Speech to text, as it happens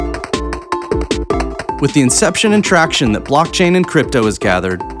With the inception and traction that blockchain and crypto has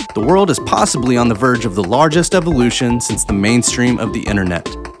gathered, the world is possibly on the verge of the largest evolution since the mainstream of the internet.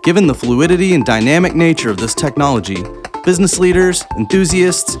 Given the fluidity and dynamic nature of this technology, business leaders,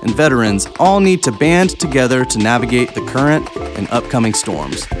 enthusiasts, and veterans all need to band together to navigate the current and upcoming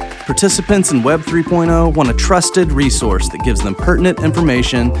storms. Participants in Web 3.0 want a trusted resource that gives them pertinent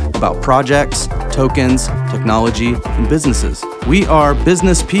information about projects, tokens, technology, and businesses. We are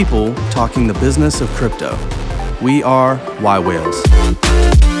business people talking the business of crypto. We are Y Whales.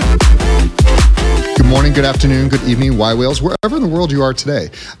 Good morning, good afternoon, good evening, Y Whales, wherever in the world you are today.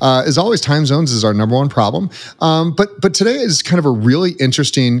 As always, time zones is our number one problem. But today is kind of a really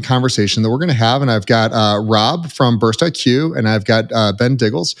interesting conversation that we're going to have. And I've got Rob from BurstIQ, and I've got Ben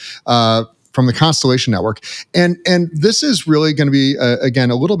Diggles from the Constellation Network. And this is really going to be, again,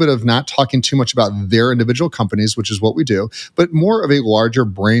 a little bit of not talking too much about their individual companies, which is what we do, but more of a larger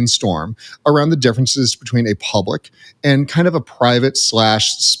brainstorm around the differences between a public and kind of a private /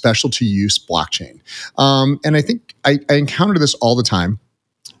 specialty use blockchain. And I think I encounter this all the time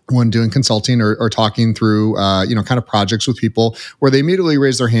when doing consulting or talking through, kind of projects with people where they immediately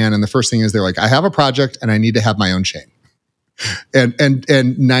raise their hand. And the first thing is they're like, I have a project and I need to have my own chain. And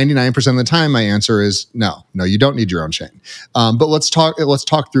 99% of the time, my answer is no, you don't need your own chain. But let's talk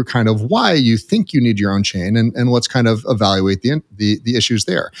through kind of why you think you need your own chain, and let's kind of evaluate the issues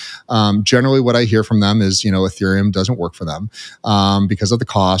there. Generally, what I hear from them is, Ethereum doesn't work for them because of the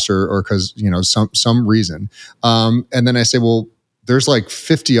cost or because some reason. And then I say, well, there's like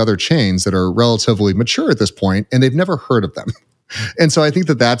 50 other chains that are relatively mature at this point, and they've never heard of them. And so I think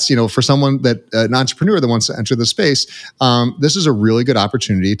that's, for someone an entrepreneur that wants to enter the space, this is a really good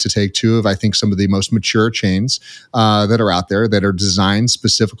opportunity to take two of, I think, some of the most mature chains that are out there that are designed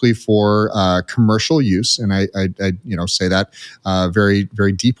specifically for commercial use. And I say that very,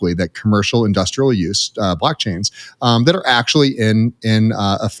 very deeply, that commercial industrial use blockchains that are actually in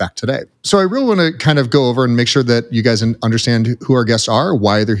effect today. So I really want to kind of go over and make sure that you guys understand who our guests are,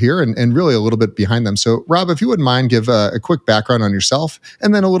 why they're here, and really a little bit behind them. So Rob, if you wouldn't mind, give a quick background on yourself,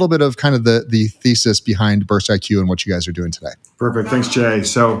 and then a little bit of kind of the thesis behind BurstIQ and what you guys are doing today. Perfect. Thanks, Jay.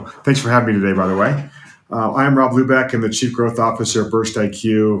 So thanks for having me today, by the way. I'm Rob Lubeck. I'm the Chief Growth Officer at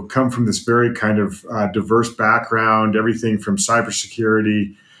BurstIQ. Come from this very kind of diverse background, everything from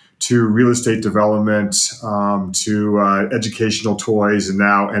cybersecurity to real estate development, to educational toys, and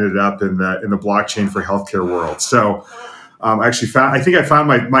now ended up in the blockchain for healthcare world. So I think I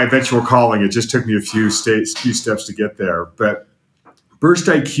found my eventual calling. It just took me a few steps to get there. But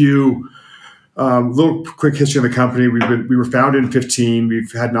BurstIQ, little quick history of the company. We were founded in 2015.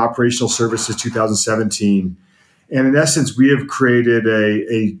 We've had an operational service since 2017. And in essence, we have created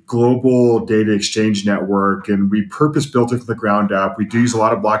a global data exchange network, and we purpose-built it from the ground up. We do use a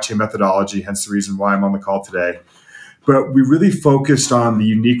lot of blockchain methodology, hence the reason why I'm on the call today. But we really focused on the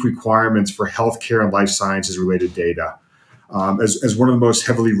unique requirements for healthcare and life sciences related data. As one of the most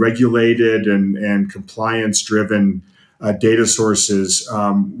heavily regulated and compliance-driven data sources,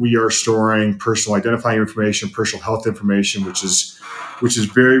 we are storing personal identifying information, personal health information, which is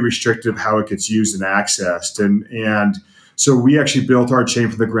very restrictive how it gets used and accessed. And so we actually built our chain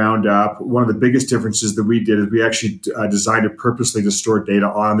from the ground up. One of the biggest differences that we did is we actually designed it purposely to store data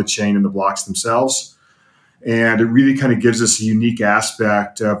on the chain and the blocks themselves. And it really kind of gives us a unique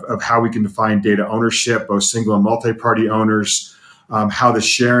aspect of how we can define data ownership, both single and multi-party owners, how the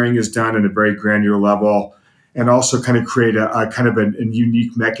sharing is done at a very granular level, and also kind of create a kind of a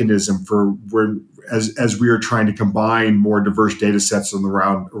unique mechanism for where, as we are trying to combine more diverse data sets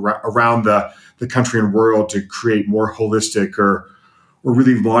around the country and world to create more holistic or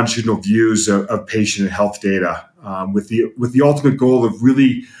really longitudinal views of patient and health data, with the ultimate goal of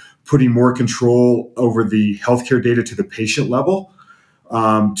really putting more control over the healthcare data to the patient level,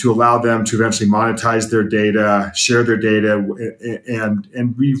 to allow them to eventually monetize their data, share their data,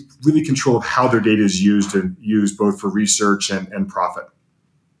 and we really control how their data is used both for research and profit.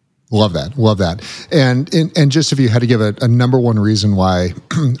 Love that. And just if you had to give a number one reason why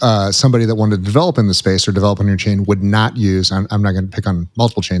somebody that wanted to develop in the space or develop on your chain would not use, I'm not going to pick on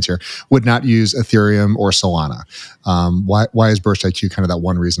multiple chains here, would not use Ethereum or Solana. Why is BurstIQ kind of that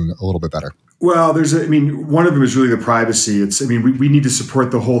one reason a little bit better? Well, one of them is really the privacy. We need to support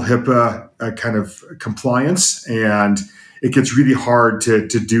the whole HIPAA kind of compliance, and it gets really hard to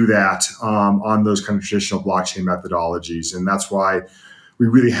do that on those kind of traditional blockchain methodologies. And that's why we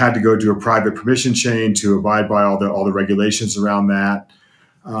really had to go to a private permission chain to abide by all the regulations around that,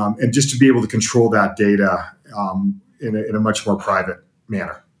 and just to be able to control that data in a much more private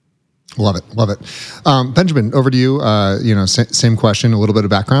manner. Love it. Love it. Benjamin, over to you. Same question, a little bit of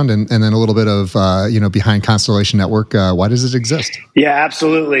background and then a little bit of, behind Constellation Network. Why does it exist? Yeah,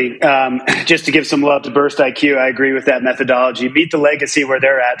 absolutely. Just to give some love to BurstIQ, I agree with that methodology. Meet the legacy where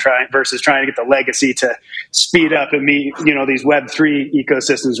they're at versus trying to get the legacy to speed up and meet, these Web3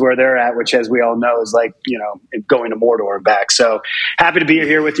 ecosystems where they're at, which as we all know is like, going to Mordor and back. So happy to be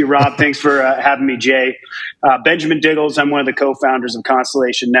here with you, Rob. Thanks for having me, Jay. Benjamin Diggles, I'm one of the co-founders of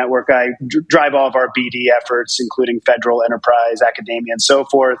Constellation Network. I drive all of our BD efforts, including federal, enterprise, academia, and so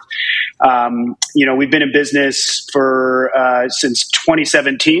forth. We've been in business for since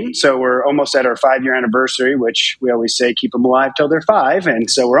 2017, so we're almost at our 5-year anniversary, which we always say keep them alive till they're 5, and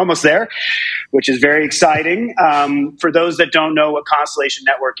so we're almost there, which is very exciting. For those that don't know what Constellation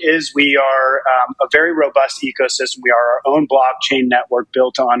Network is, we are a very robust ecosystem. We are our own blockchain network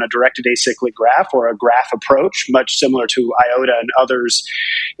built on a directed acyclic graph or a graph approach, much similar to IOTA and others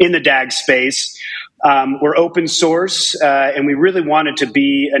in the DAG space. We're open source, and we really wanted to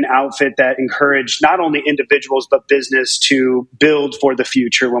be an outfit that encouraged not only individuals but business to build for the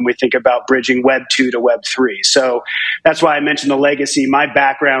future when we think about bridging Web 2 to Web 3. So that's why I mentioned the legacy. My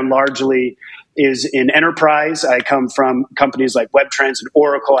background largely is in enterprise. I come from companies like WebTrends and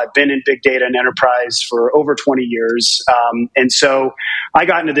Oracle. I've been in big data and enterprise for over 20 years. And so I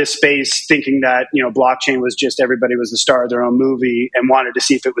got into this space thinking that, blockchain was just everybody was the star of their own movie and wanted to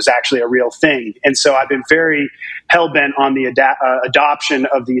see if it was actually a real thing. And so I've been very hell-bent on the adoption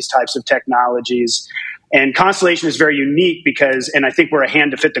of these types of technologies. And Constellation is very unique because, and I think we're a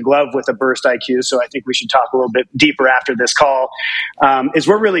hand to fit the glove with a BurstIQ, so I think we should talk a little bit deeper after this call, is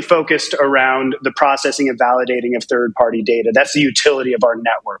we're really focused around the processing and validating of third-party data. That's the utility of our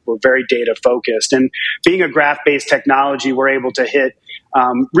network. We're very data-focused. And being a graph-based technology, we're able to hit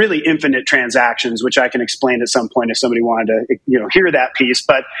really infinite transactions, which I can explain at some point if somebody wanted to hear that piece.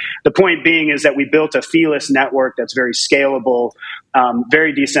 But the point being is that we built a feeless network that's very scalable,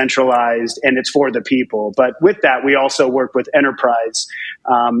 very decentralized, and it's for the people. But with that, we also work with enterprise.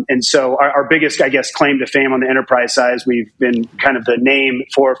 And so our biggest, I guess, claim to fame on the enterprise side is we've been kind of the name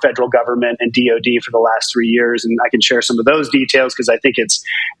for federal government and DoD for the last 3 years. And I can share some of those details because I think it's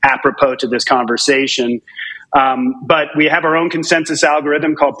apropos to this conversation. But we have our own consensus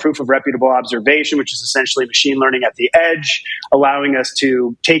algorithm called proof of reputable observation, which is essentially machine learning at the edge, allowing us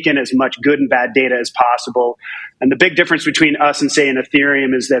to take in as much good and bad data as possible. And the big difference between us and, say, an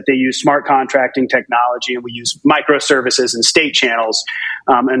Ethereum is that they use smart contracting technology and we use microservices and state channels.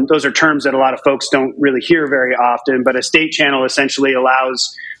 And those are terms that a lot of folks don't really hear very often. But a state channel essentially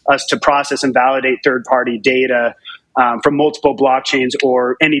allows us to process and validate third-party data from multiple blockchains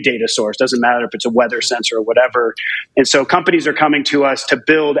or any data source. Doesn't matter if it's a weather sensor or whatever. And so companies are coming to us to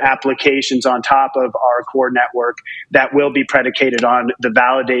build applications on top of our core network that will be predicated on the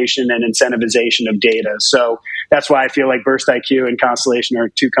validation and incentivization of data. So that's why I feel like BurstIQ and Constellation are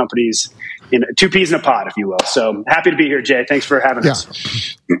two companies, two peas in a pod, if you will. So happy to be here, Jay. Thanks for having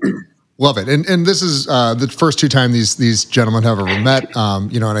us. Love it. And this is the first 2 times these gentlemen have ever met,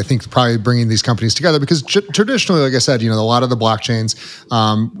 and I think probably bringing these companies together because traditionally, like I said, a lot of the blockchains,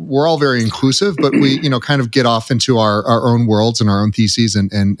 we're all very inclusive, but we, kind of get off into our own worlds and our own theses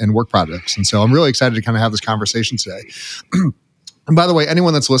and work projects. And so I'm really excited to kind of have this conversation today. And by the way,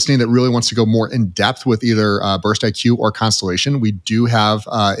 anyone that's listening that really wants to go more in depth with either BurstIQ or Constellation, we do have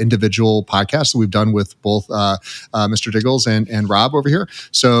individual podcasts that we've done with both Mr. Diggles and Rob over here.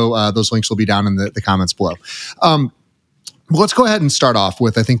 So those links will be down in the comments below. Let's go ahead and start off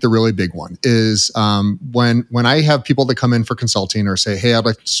with, I think the really big one is when I have people that come in for consulting or say, hey, I'd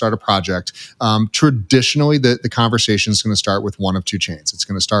like to start a project, traditionally the conversation is going to start with one of 2 chains. It's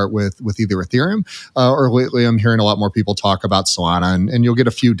going to start with either Ethereum or lately I'm hearing a lot more people talk about Solana and you'll get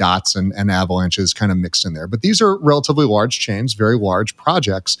a few dots and avalanches kind of mixed in there. But these are relatively large chains, very large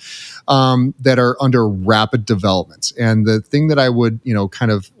projects that are under rapid development. And the thing that I would,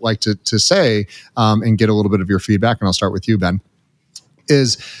 kind of like to say and get a little bit of your feedback, and I'll start with you, Ben,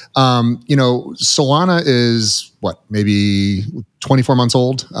 is, Solana is maybe 24 months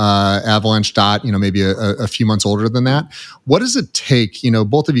old, Avalanche Dot, maybe a few months older than that. What does it take?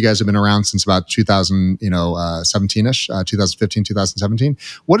 Both of you guys have been around since about 2017-ish, 2015, 2017.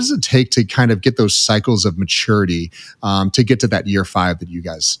 What does it take to kind of get those cycles of maturity to get to that year 5 that you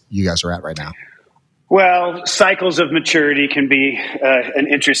guys are at right now? Well, cycles of maturity can be an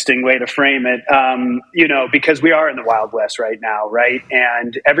interesting way to frame it, because we are in the Wild West right now, right?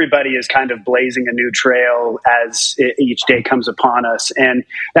 And everybody is kind of blazing a new trail as each day comes upon us. And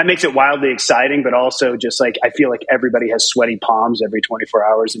that makes it wildly exciting, but also just like I feel like everybody has sweaty palms every 24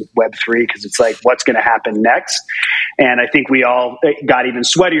 hours in Web3 because it's like, what's going to happen next? And I think we all got even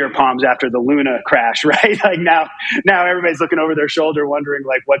sweatier palms after the Luna crash, right? Like now everybody's looking over their shoulder wondering,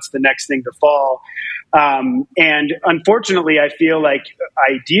 like, what's the next thing to fall? And unfortunately, I feel like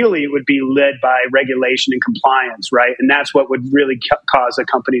ideally it would be led by regulation and compliance, right? And that's what would really cause a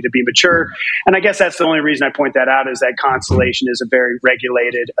company to be mature. And I guess that's the only reason I point that out is that Constellation is a very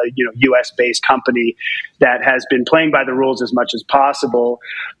regulated, U.S.-based company that has been playing by the rules as much as possible.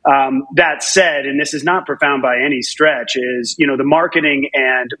 That said, and this is not profound by any stretch, is, the marketing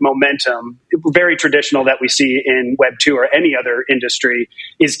and momentum, very traditional that we see in Web 2 or any other industry,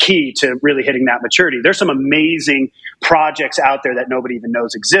 is key to really hitting that maturity. There's some amazing projects out there that nobody even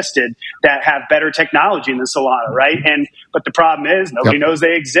knows existed that have better technology than Solana, right? But the problem is nobody knows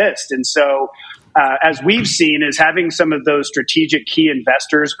they exist. And so as we've seen, is having some of those strategic key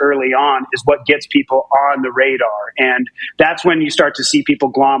investors early on is what gets people on the radar. And that's when you start to see people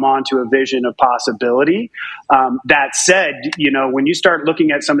glom onto a vision of possibility. That said, when you start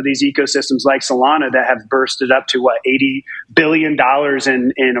looking at some of these ecosystems like Solana that have bursted up to $80 billion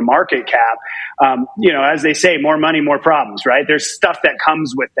in a market cap, as they say, more money, more problems, right? There's stuff that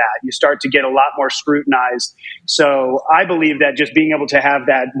comes with that. You start to get a lot more scrutinized. So I believe that just being able to have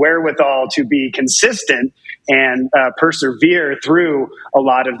that wherewithal to be consistent and persevere through a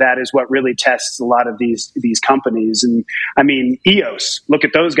lot of that is what really tests a lot of these companies. And I mean, EOS, look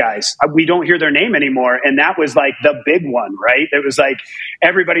at those guys. We don't hear their name anymore. And that was like the big one, right? It was like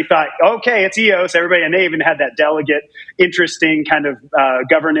everybody thought, okay, it's EOS. Everybody, and they even had that delegate, interesting kind of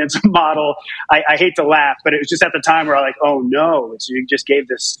governance model. I hate to laugh, but it was just at the time where I'm like, oh no, you just gave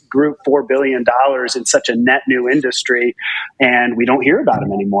this group $4 billion in such a net new industry, and we don't hear about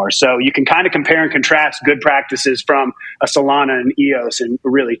them anymore. So you can kind of compare and contrast good practices from a Solana and EOS and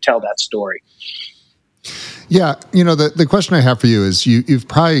really tell that story. Yeah, the question I have for you is you've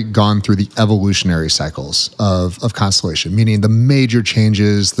probably gone through the evolutionary cycles of Constellation, meaning the major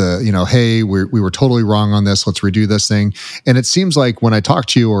changes, hey, we were totally wrong on this, let's redo this thing. And it seems like when I talk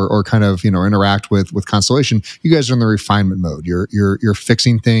to you or kind of interact with Constellation, you guys are in the refinement mode. You're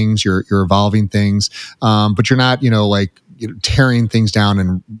fixing things, you're evolving things, but you're not tearing things down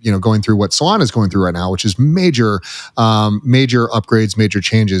and going through what Solana is going through right now, which is major upgrades, major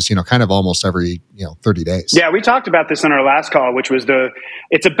changes, kind of almost every 30 days. Yeah, we talked about this on our last call, which was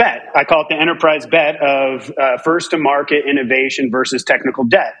it's a bet. I call it the enterprise bet of first to market innovation versus technical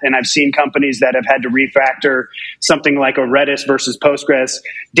debt. And I've seen companies that have had to refactor something like a Redis versus Postgres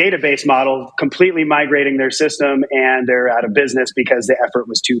database model, completely migrating their system, and they're out of business because the effort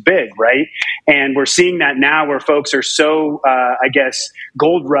was too big, right? And we're seeing that now where folks are so,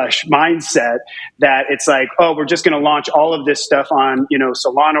 gold rush mindset that it's like, oh, we're just going to launch all of this stuff on,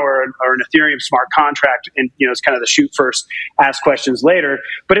 Solana or an Ethereum smart contract. And, it's kind of the shoot first, ask questions later.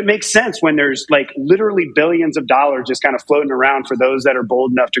 But it makes sense when there's like literally billions of dollars just kind of floating around for those that are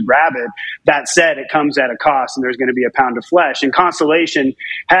bold enough to grab it. That said, it comes at a cost and there's going to be a pound of flesh. And Constellation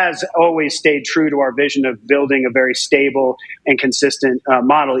has always stayed true to our vision of building a very stable and consistent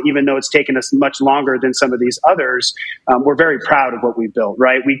model, even though it's taken us much longer than some of these others. We're very proud of what we've built,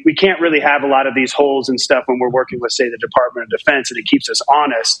 right? We can't really have a lot of these holes and stuff when we're working with, say, the Department of Defense, and it keeps us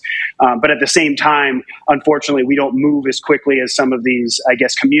honest. But at the same time, unfortunately, we don't move as quickly as some of these,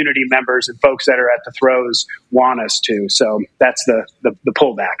 community members and folks that are at the throes want us to. So that's the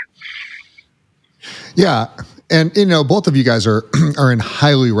pullback. Yeah. And, both of you guys are in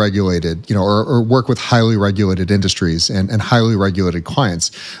highly regulated, or work with highly regulated industries and highly regulated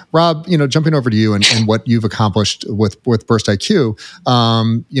clients. Rob, jumping over to you and what you've accomplished with BurstIQ,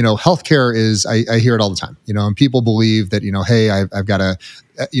 healthcare is, I hear it all the time, and people believe that, hey, I've got a,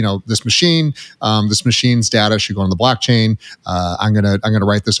 this machine's data should go on the blockchain. I'm gonna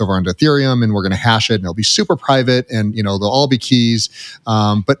write this over onto Ethereum, and we're gonna hash it, and it'll be super private, and they'll all be keys.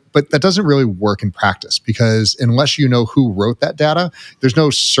 But that doesn't really work in practice, because unless you know who wrote that data, there's no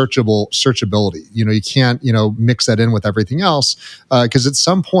searchability. You can't mix that in with everything else, because at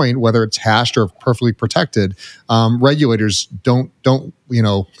some point, whether it's hashed or perfectly protected, regulators don't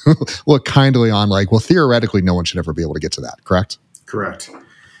look kindly on like, well, theoretically, no one should ever be able to get to that. Correct? Correct.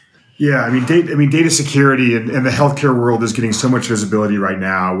 Yeah, data security and the healthcare world is getting so much visibility right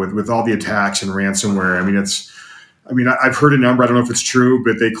now with all the attacks and ransomware. I've heard a number, I don't know if it's true,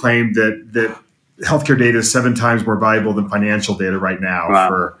 but they claim that healthcare data is 7 times more valuable than financial data right now.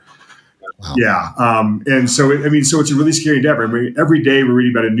 Wow. Wow. Yeah. And so, so it's a really scary endeavor. I mean, every day we're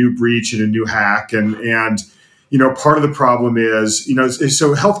reading about a new breach and a new hack. And part of the problem is,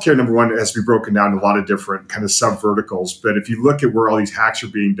 so healthcare, number one, has to be broken down into a lot of different kind of sub verticals. But if you look at where all these hacks are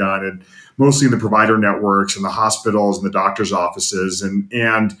being done, and mostly in the provider networks and the hospitals and the doctors' offices, and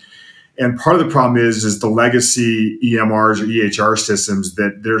part of the problem is the legacy EMRs or EHR systems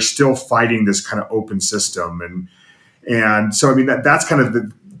that they're still fighting this kind of open system. And so, that's kind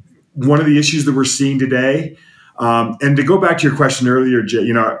of one of the issues that we're seeing today. And to go back to your question earlier,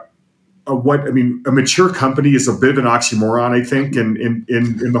 Jay, a mature company is a bit of an oxymoron, I think,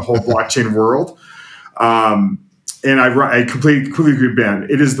 in the whole blockchain world. And I completely agree with Ben.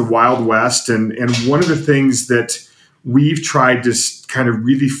 It is the Wild West. And one of the things that we've tried to kind of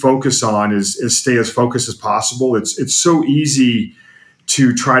really focus on is stay as focused as possible. It's so easy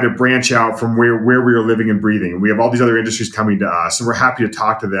to try to branch out from where we are living and breathing. And we have all these other industries coming to us, and we're happy to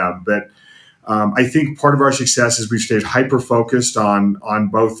talk to them. But I think part of our success is we've stayed hyper-focused on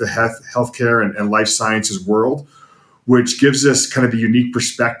both the healthcare and life sciences world, which gives us kind of a unique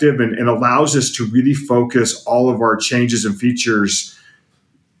perspective and allows us to really focus all of our changes and features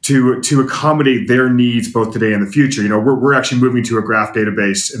to accommodate their needs both today and the future. We're actually moving to a graph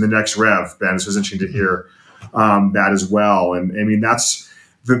database in the next rev, Ben. So it's interesting to hear that as well. And that's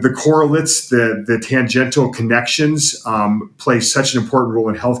the correlates, the tangential connections play such an important role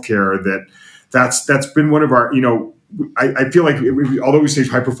in healthcare that's been one of our, I feel like although we stay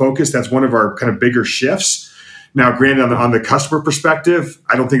hyper-focused, that's one of our kind of bigger shifts. Now, granted, on the customer perspective,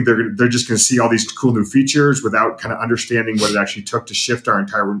 I don't think they're just going to see all these cool new features without kind of understanding what it actually took to shift our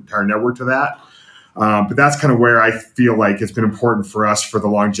entire network to that. But that's kind of where I feel like it's been important for us for the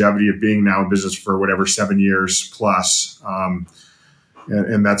longevity of being now in business for 7 years plus.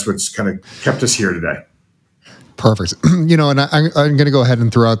 And that's what's kind of kept us here today. Perfect. And I'm going to go ahead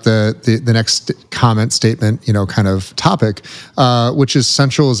and throw out the next comment statement, kind of topic, which is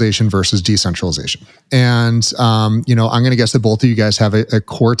centralization versus decentralization. And, I'm going to guess that both of you guys have a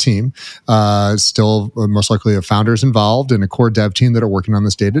core team, still most likely of founders involved and a core dev team that are working on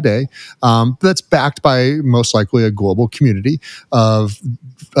this day to day. That's backed by most likely a global community of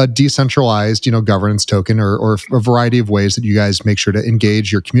a decentralized, governance token or a variety of ways that you guys make sure to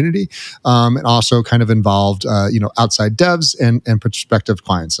engage your community, and also kind of involved, outside devs and prospective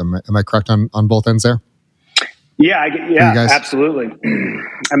clients. Am I correct on both ends there? Yeah, absolutely.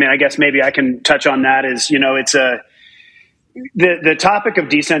 I guess maybe I can touch on that as, it's the topic of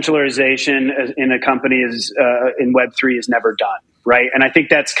decentralization in a company is in Web3 is never done. Right. And I think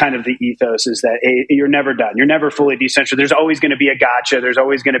that's kind of the ethos is that you're never done. You're never fully decentralized. There's always going to be a gotcha. There's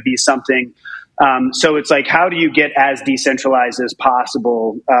always going to be something. So it's like, how do you get as decentralized as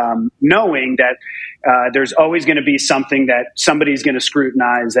possible, knowing that there's always going to be something that somebody's going to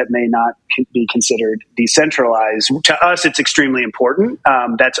scrutinize that may not be considered decentralized. To us, it's extremely important.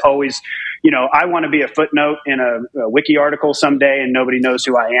 That's always, I want to be a footnote in a wiki article someday and nobody knows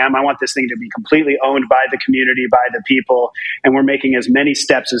who I am. I want this thing to be completely owned by the community, by the people, and we're making as many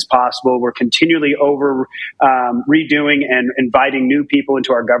steps as possible. We're continually redoing and inviting new people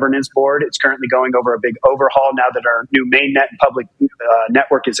into our governance board. It's currently going over a big overhaul now that our new mainnet and public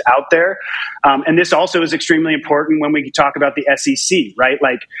network is out there. And this also is extremely important when we talk about the SEC, right?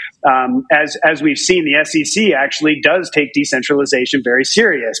 Like, as we've seen, the SEC actually does take decentralization very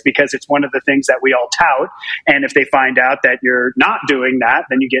serious because it's one of the things that we all tout. And if they find out that you're not doing that,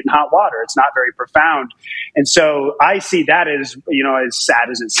 then you get in hot water. It's not very profound. And so I see that as, as sad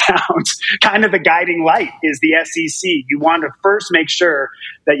as it sounds, kind of the guiding light is the SEC. You want to first make sure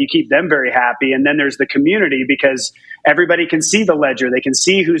that you keep them very happy. And then there's the community because everybody can see the ledger. They can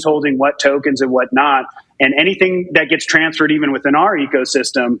see who's holding what tokens and what not. And anything that gets transferred even within our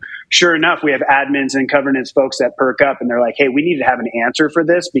ecosystem, sure enough, we have admins and governance folks that perk up and they're like, hey, we need to have an answer for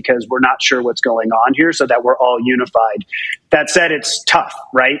this because we're not sure what's going on here so that we're all unified. That said, it's tough,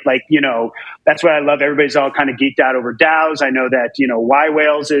 right? Like, that's what I love. Everybody's all kind of geeked out over DAOs. I know that,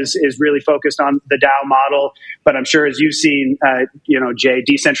 Y-Whales is really focused on the DAO model, but I'm sure as you've seen, Jay,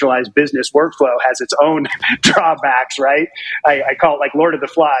 decentralized business workflow has its own drawbacks, right? I call it like Lord of the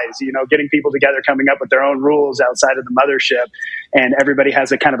Flies, getting people together, coming up with their own rules outside of the mothership, and everybody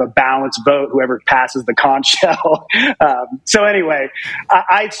has a kind of a balanced vote, whoever passes the conch shell. So anyway,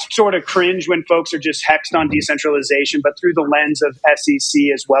 I sort of cringe when folks are just hexed on decentralization, but through the lens of SEC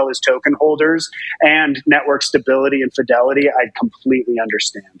as well as token holders and network stability and fidelity, I completely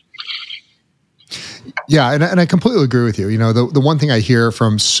understand. Yeah, and I completely agree with you. The one thing I hear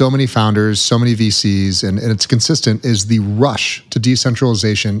from so many founders, so many VCs, and it's consistent, is the rush to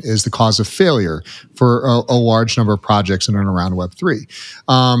decentralization is the cause of failure for a large number of projects in and around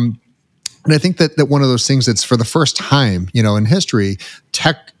Web3. And I think that one of those things that's for the first time, in history,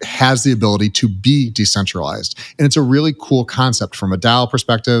 tech has the ability to be decentralized. And it's a really cool concept from a DAO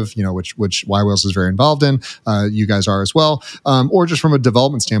perspective, which Y Whales is very involved in. You guys are as well. Or just from a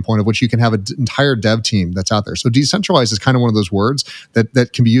development standpoint of which you can have an entire dev team that's out there. So decentralized is kind of one of those words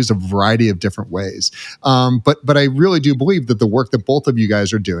that can be used a variety of different ways. But I really do believe that the work that both of you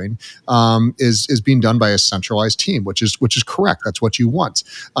guys are doing is being done by a centralized team, which is correct. That's what you want.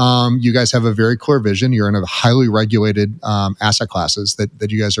 You guys have a very clear vision. You're in a highly regulated asset classes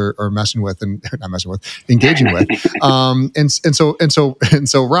that you guys are messing with and not messing with, engaging with. And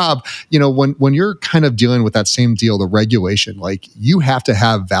so Rob, when you're kind of dealing with that same deal, the regulation, like you have to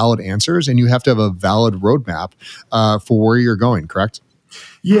have valid answers and you have to have a valid roadmap for where you're going, correct?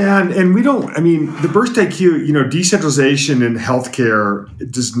 Yeah, and we don't. I mean, the BurstIQ, decentralization in healthcare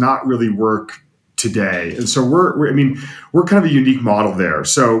does not really work today, and so we're kind of a unique model there.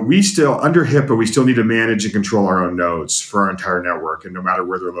 So we still under HIPAA, we still need to manage and control our own nodes for our entire network, and no matter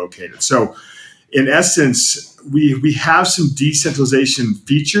where they're located. So in essence, we have some decentralization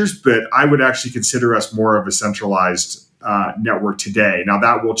features, but I would actually consider us more of a centralized network today. Now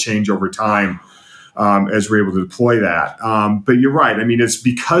that will change over time. As we're able to deploy that. But you're right. I mean, it's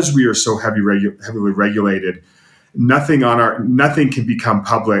because we are so heavily regulated, nothing can become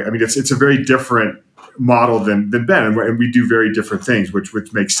public. I mean, it's a very different model than Ben, and we do very different things, which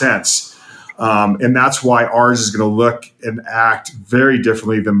makes sense. And that's why ours is going to look and act very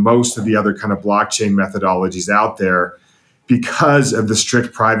differently than most of the other kind of blockchain methodologies out there because of the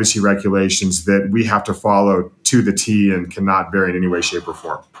strict privacy regulations that we have to follow to the T and cannot vary in any way, shape, or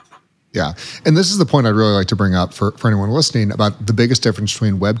form. Yeah. And this is the point I'd really like to bring up for anyone listening about the biggest difference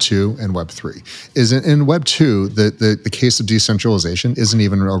between Web 2 and Web 3 is in Web 2, the case of decentralization isn't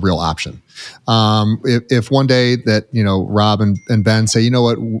even a real option. If one day that, Rob and Ben say, you know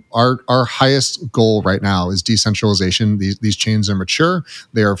what, our highest goal right now is decentralization. These chains are mature.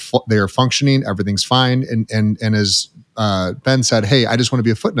 They are functioning. Everything's fine. And as Ben said, hey, I just want to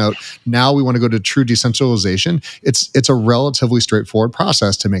be a footnote. Now we want to go to true decentralization. It's a relatively straightforward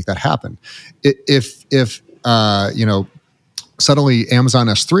process to make that happen. If suddenly Amazon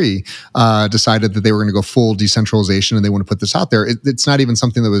S3 decided that they were going to go full decentralization and they want to put this out there, it's not even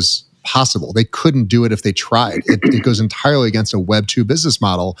something that was possible. They couldn't do it if they tried. It goes entirely against a Web 2 business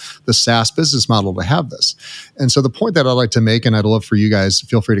model, the SaaS business model, to have this. And so the point that I'd like to make, and I'd love for you guys,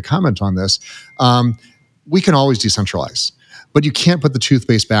 feel free to comment on this, we can always decentralize, but you can't put the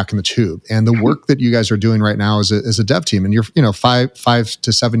toothpaste back in the tube. And the work that you guys are doing right now as a dev team, and you're 5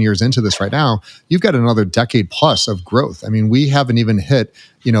 to 7 years into this right now, you've got another decade plus of growth. I mean, we haven't even hit,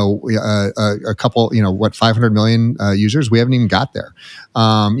 a couple, 500 million users. We haven't even got there.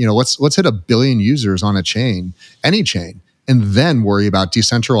 Let's hit 1 billion users on a chain, any chain, and then worry about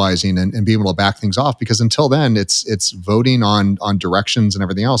decentralizing and being able to back things off. Because until then, it's voting on directions and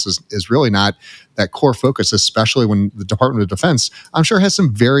everything else is really not that core focus, especially when the Department of Defense, I'm sure, has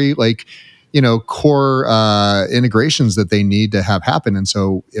some very core integrations that they need to have happen. And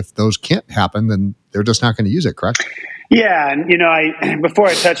so if those can't happen, then they're just not going to use it, correct? Yeah, and before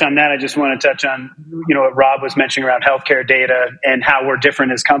I touch on that, I just want to touch on what Rob was mentioning around healthcare data and how we're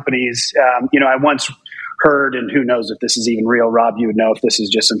different as companies. I once heard, and who knows if this is even real, Rob, you would know if this is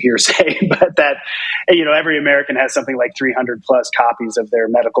just some hearsay, but that, every American has something like 300 plus copies of their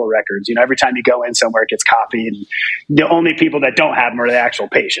medical records. Every time you go in somewhere, it gets copied. And the only people that don't have them are the actual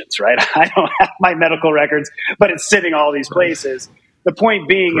patients, right? I don't have my medical records, but it's sitting all these places. The point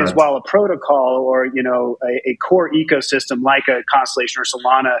being is, while a protocol or a core ecosystem like a Constellation or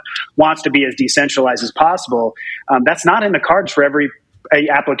Solana wants to be as decentralized as possible, that's not in the cards for every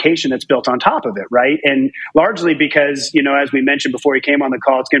application that's built on top of it, right? And largely because, as we mentioned before he came on the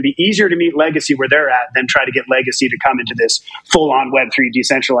call, it's going to be easier to meet legacy where they're at than try to get legacy to come into this full-on Web3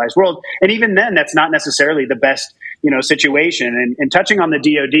 decentralized world. And even then, that's not necessarily the best situation. And touching on the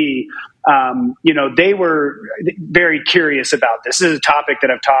DoD, they were very curious about this. This is a topic that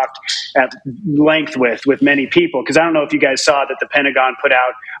I've talked at length with many people, because I don't know if you guys saw that the Pentagon put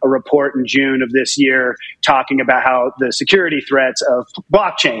out a report in June of this year talking about how the security threats of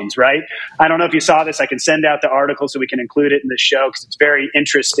blockchains, right? I don't know if you saw this. I can send out the article so we can include it in the show because it's very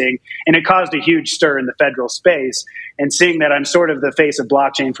interesting. And it caused a huge stir in the federal space. And seeing that I'm sort of the face of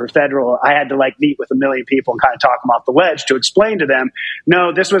blockchain for federal, I had to meet with 1 million people and kind of talk them off the ledge to explain to them,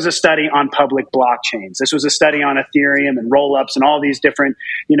 no, this was a study on public blockchains. This was a study on Ethereum and roll-ups and all these different,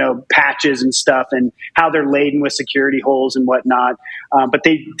 patches and stuff and how they're laden with security holes and whatnot. But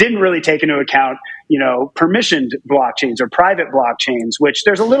they didn't really take into account, permissioned blockchains or private blockchains, which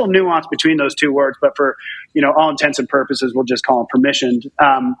there's a little nuance between those two words, but for, all intents and purposes, we'll just call them permissioned.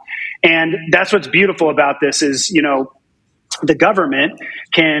 And that's what's beautiful about this is, the government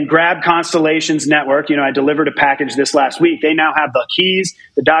can grab Constellation's network. I delivered a package this last week. They now have the keys,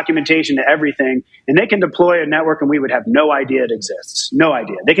 the documentation to everything, and they can deploy a network and we would have no idea it exists. No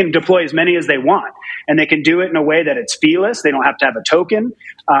idea. They can deploy as many as they want, and they can do it in a way that it's feeless. They don't have to have a token.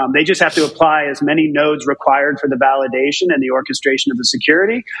 They just have to apply as many nodes required for the validation and the orchestration of the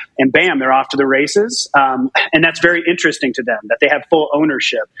security, and bam, they're off to the races. And that's very interesting to them, that they have full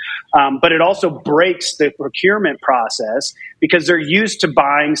ownership. But it also breaks the procurement process because they're used to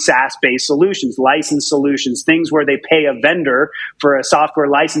buying SaaS-based solutions, licensed solutions, things where they pay a vendor for a software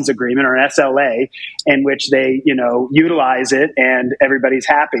license agreement or an SLA in which they, utilize it and everybody's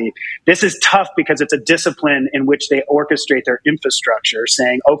happy. This is tough because it's a discipline in which they orchestrate their infrastructure,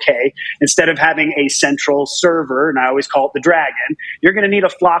 saying, okay, instead of having a central server, and I always call it the dragon, you're going to need a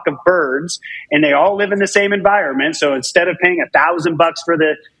flock of birds, and they all live in the same environment. So instead of paying $1,000 for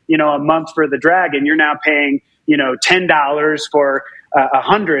the, a month for the dragon, you're now paying $10 for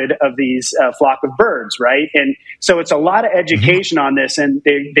 100 of these flock of birds, right? And so it's a lot of education on this, and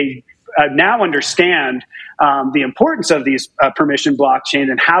they now understand the importance of these permission blockchains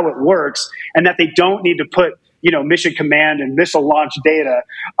and how it works, and that they don't need to put mission command and missile launch data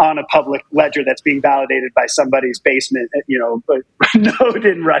on a public ledger that's being validated by somebody's basement, node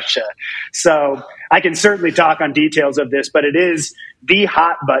in Russia. So I can certainly talk on details of this, but it is the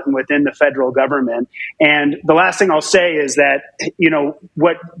hot button within the federal government. And the last thing I'll say is that,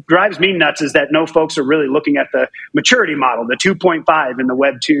 what drives me nuts is that no folks are really looking at the maturity model, the 2.5 in the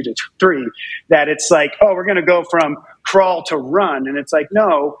Web 2 to 3, that it's like, oh, we're going to go from crawl to run. And it's like,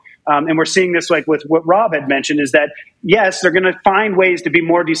 no. And we're seeing this like with what Rob had mentioned is that, yes, they're going to find ways to be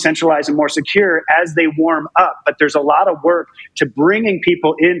more decentralized and more secure as they warm up. But there's a lot of work to bringing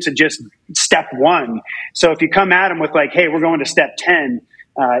people into just step one. So if you come at them with like, hey, we're going to step 10,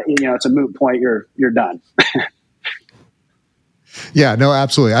 it's a moot point. You're done. Yeah, no,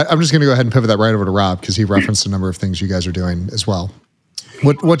 absolutely. I'm just going to go ahead and pivot that right over to Rob because he referenced a number of things you guys are doing as well.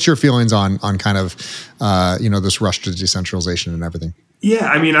 What's your feelings on kind of, this rush to decentralization and everything? Yeah,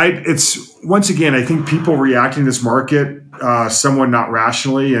 I mean, it's once again, I think people reacting to this market somewhat not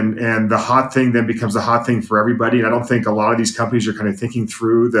rationally, and the hot thing then becomes the hot thing for everybody. And I don't think a lot of these companies are kind of thinking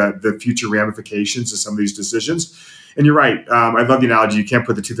through the future ramifications of some of these decisions. And you're right. I love the analogy. You can't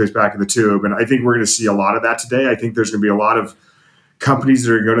put the toothpaste back in the tube. And I think we're going to see a lot of that today. I think there's going to be a lot of companies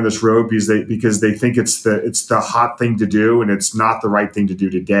that are going to this road because they think it's the hot thing to do, and it's not the right thing to do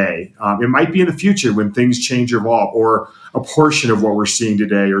today. It might be in the future when things change or evolve, or a portion of what we're seeing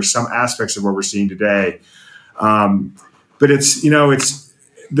today, or some aspects of what we're seeing today. But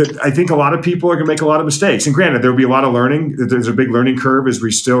I think a lot of people are going to make a lot of mistakes. And granted, there'll be a lot of learning. There's a big learning curve as we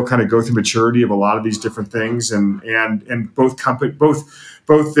still kind of go through maturity of a lot of these different things. And both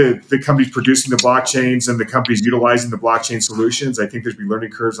the companies producing the blockchains and the companies utilizing the blockchain solutions, I think there's be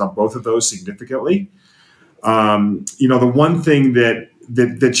learning curves on both of those significantly. The one thing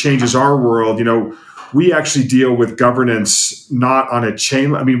that changes our world, we actually deal with governance not on a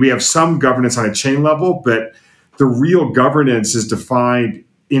chain. I mean, we have some governance on a chain level, but the real governance is defined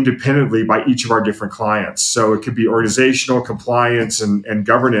independently by each of our different clients. So it could be organizational compliance and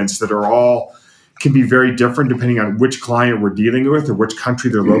governance that are all can be very different depending on which client we're dealing with or which country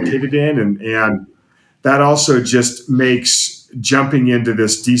they're located in. And that also just makes jumping into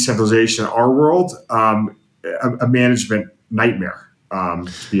this decentralization in our world a management nightmare,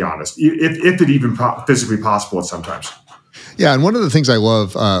 to be honest, if it even physically possible at sometimes. Yeah, and one of the things I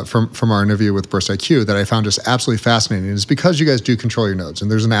love from our interview with BurstIQ that I found just absolutely fascinating is because you guys do control your nodes, and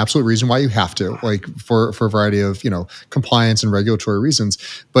there's an absolute reason why you have to, like for a variety of compliance and regulatory reasons.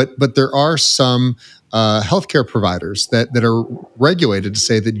 But there are some healthcare providers that are regulated to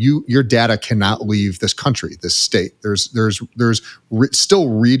say that your data cannot leave this country, this state. There's still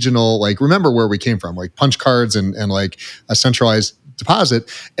regional, like remember where we came from, like punch cards and like a centralized deposit.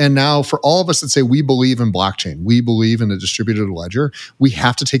 And now for all of us that say we believe in blockchain, we believe in a distributed ledger, we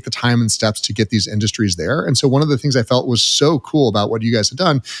have to take the time and steps to get these industries there. And so one of the things I felt was so cool about what you guys have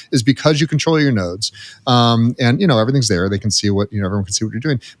done is because you control your nodes, and everything's there, they can see what, everyone can see what you're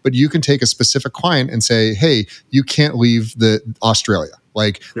doing, but you can take a specific client and say, hey, you can't leave Australia.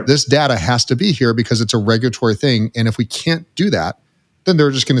 Like this data has to be here because it's a regulatory thing. And if we can't do that, then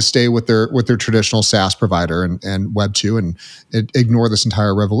they're just going to stay with their traditional SaaS provider and Web 2 and ignore this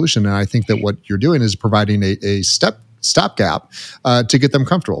entire revolution. And I think that what you're doing is providing a stopgap to get them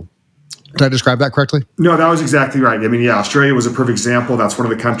comfortable. Did I describe that correctly? No, that was exactly right. I mean, yeah, Australia was a perfect example. That's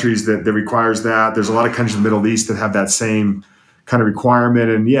one of the countries that requires that. There's a lot of countries in the Middle East that have that same kind of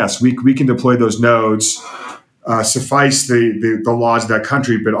requirement. And yes, we can deploy those nodes suffice the laws of that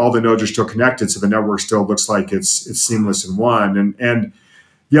country, but all the nodes are still connected, so the network still looks like it's seamless in one. And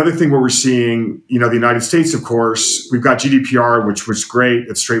the other thing where we're seeing, the United States, of course, we've got GDPR, which was great,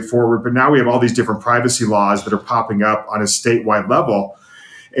 it's straightforward, but now we have all these different privacy laws that are popping up on a statewide level.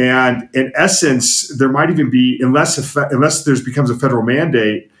 And in essence, there might even be, unless there becomes a federal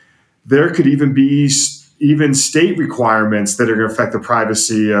mandate, there could even be even state requirements that are going to affect the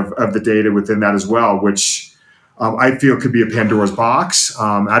privacy of the data within that as well, which I feel could be a Pandora's box.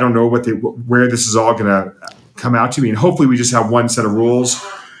 I don't know where this is all going to come out to. I mean, hopefully we just have one set of rules,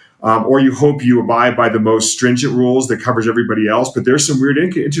 or you hope you abide by the most stringent rules that covers everybody else. But there's some weird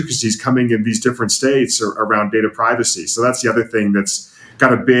intricacies coming in these different states around data privacy. So that's the other thing that's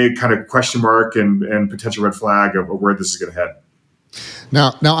got a big kind of question mark and potential red flag of where this is going to head.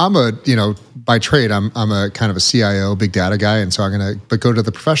 Now I'm by trade, I'm a kind of a CIO, big data guy. And so but go to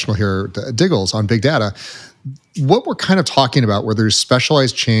the professional here, Diggles on big data. What we're kind of talking about, where there's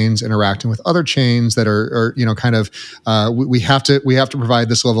specialized chains interacting with other chains that are we have to provide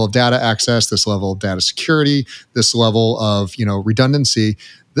this level of data access, this level of data security, this level of redundancy.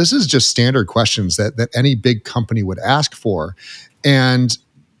 This is just standard questions that any big company would ask for, and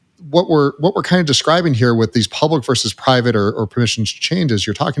what we're kind of describing here with these public versus private or permissions changes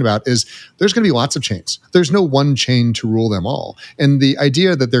you're talking about is there's going to be lots of chains. There's no one chain to rule them all. And the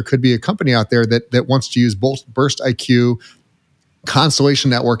idea that there could be a company out there that wants to use both BurstIQ, Constellation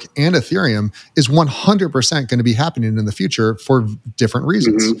Network, and Ethereum is 100% going to be happening in the future for different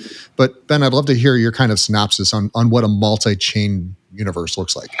reasons. Mm-hmm. But Ben, I'd love to hear your kind of synopsis on what a multi-chain universe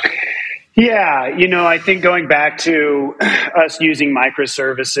looks like. Yeah, I think going back to us using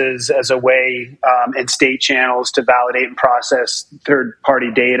microservices as a way and state channels to validate and process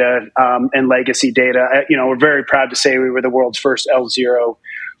third-party data and legacy data, we're very proud to say we were the world's first L0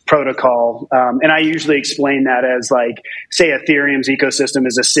 protocol. And I usually explain that as like, say Ethereum's ecosystem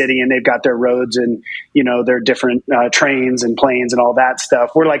is a city and they've got their roads and, their different trains and planes and all that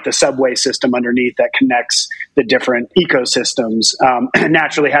stuff. We're like the subway system underneath that connects the different ecosystems,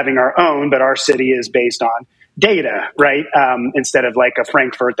 naturally having our own, but our city is based on data, right? Instead of like a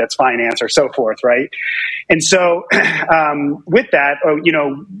Frankfurt that's finance or so forth, right? And so with that,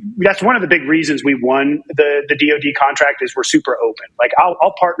 that's one of the big reasons we won the DoD contract is we're super open. Like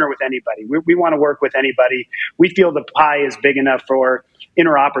I'll partner with anybody. We want to work with anybody. We feel the pie is big enough for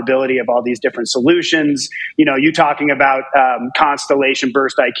interoperability of all these different solutions. You talking about Constellation,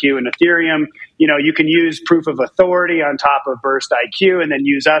 BurstIQ, and Ethereum. You can use proof of authority on top of BurstIQ and then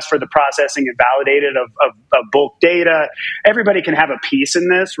use us for the processing and validated of bulk data. Everybody can have a piece in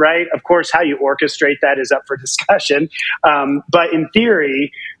this, right? Of course, how you orchestrate that is up for discussion. But in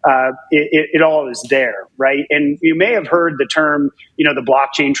theory, it all is there, right? And you may have heard the term, the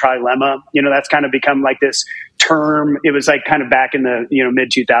blockchain trilemma. That's kind of become like this term. It was like kind of back in the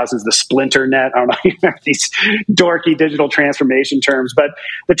mid 2000s, the splinter net. I don't know if you remember these dorky digital transformation terms, but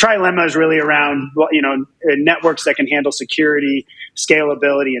the trilemma is really around networks that can handle security,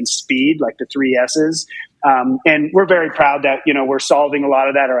 scalability, and speed, like the 3 S's. And we're very proud that we're solving a lot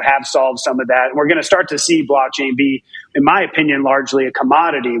of that or have solved some of that. And we're going to start to see blockchain be, in my opinion, largely a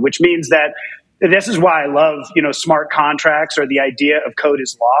commodity, which means that this is why I love smart contracts or the idea of code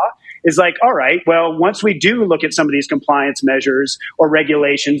is law. Is like, all right, well, once we do look at some of these compliance measures or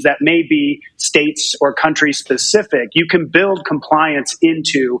regulations that may be states or country specific, you can build compliance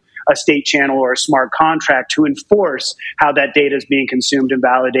into a state channel or a smart contract to enforce how that data is being consumed and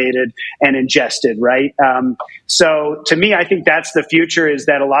validated and ingested, right? So to me, I think that's the future, is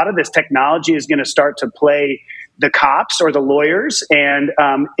that a lot of this technology is going to start to play the cops or the lawyers and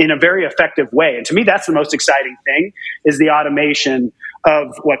in a very effective way. And to me, that's the most exciting thing, is the automation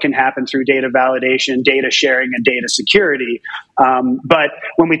of what can happen through data validation, data sharing, and data security. But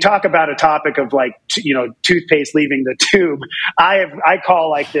when we talk about a topic of like, toothpaste leaving the tube, I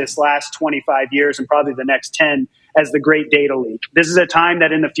call like this last 25 years and probably the next 10 as the great data leak. This is a time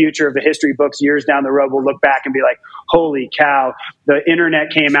that in the future of the history books years down the road, we'll look back and be like, holy cow, the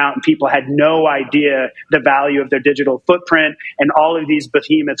internet came out and people had no idea the value of their digital footprint, and all of these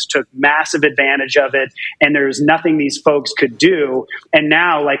behemoths took massive advantage of it, and there's nothing these folks could do. And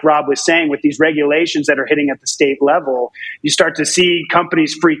now, like Rob was saying, with these regulations that are hitting at the state level, you start to see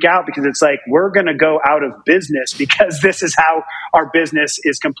companies freak out because it's like, we're going to go out of business because this is how our business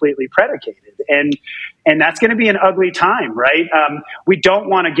is completely predicated. And And that's going to be an ugly time, right? We don't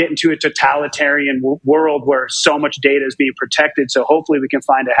want to get into a totalitarian world where so much data is being protected. So hopefully we can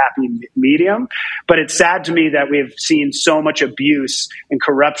find a happy medium. But it's sad to me that we've seen so much abuse and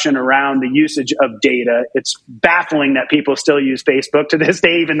corruption around the usage of data. It's baffling that people still use Facebook to this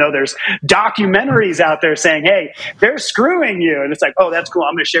day, even though there's documentaries out there saying, hey, they're screwing you. And it's like, oh, that's cool.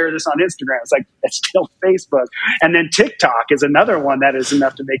 I'm going to share this on Instagram. It's like, it's still Facebook. And then TikTok is another one that is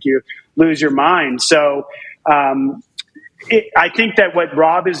enough to make you lose your mind. So I think that what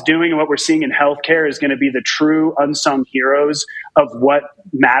Rob is doing and what we're seeing in healthcare is going to be the true unsung heroes of what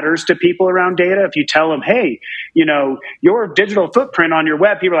matters to people around data. If you tell them, hey, your digital footprint on your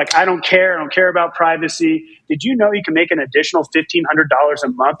web, people are like, I don't care about privacy. Did you know you can make an additional $1,500 a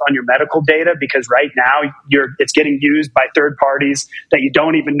month on your medical data because right now it's getting used by third parties that you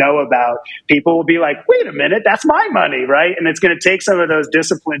don't even know about? People will be like, wait a minute, that's my money, right? And it's going to take some of those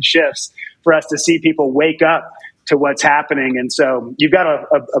discipline shifts for us to see people wake up to what's happening. And so you've got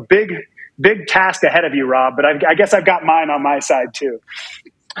a big task ahead of you, Rob, but I guess I've got mine on my side too.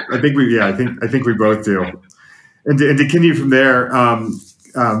 I think we both do. And to continue from there,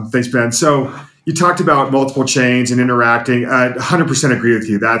 thanks, Ben. So you talked about multiple chains and interacting. I 100% agree with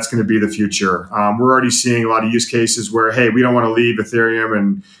you. That's going to be the future. We're already seeing a lot of use cases where, hey, we don't want to leave Ethereum,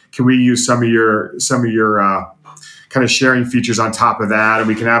 and can we use some of your kind of sharing features on top of that, and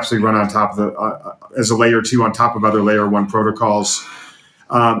we can absolutely run on top of as a layer 2 on top of other layer 1 protocols.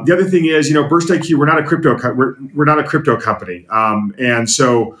 The other thing is, BurstIQ, we're not a crypto company, and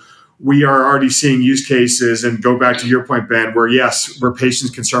so we are already seeing use cases. And go back to your point, Ben, where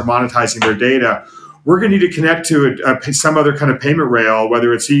patients can start monetizing their data. We're going to need to connect to some other kind of payment rail,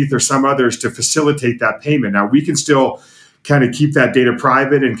 whether it's ETH or some others, to facilitate that payment. Now, we can still kind of keep that data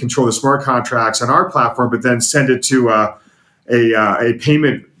private and control the smart contracts on our platform, but then send it to a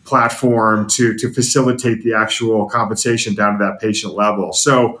payment platform to facilitate the actual compensation down to that patient level.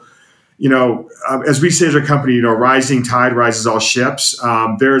 So, as we say as a company, rising tide rises all ships.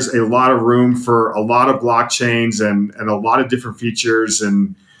 There's a lot of room for a lot of blockchains and a lot of different features.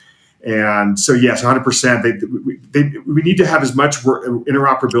 And so, yes, 100%. We need to have as much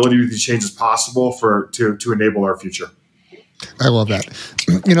interoperability with these chains as possible to enable our future. I love that.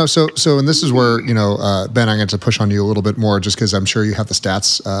 So, and this is where, Ben, I'm going to push on you a little bit more just because I'm sure you have the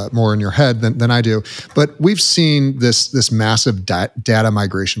stats more in your head than I do. But we've seen this massive data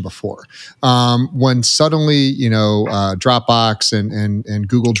migration before. When suddenly, Dropbox and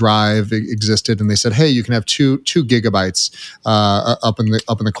Google Drive existed, and they said, hey, you can have two gigabytes up in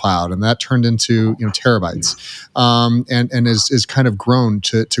the cloud, and that turned into terabytes, and is kind of grown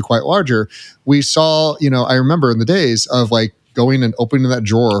to quite larger. We saw, I remember in the days of like going and opening that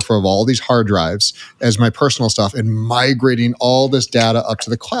drawer for all these hard drives as my personal stuff and migrating all this data up to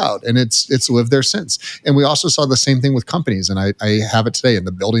the cloud. And it's lived there since. And we also saw the same thing with companies. And I have it today in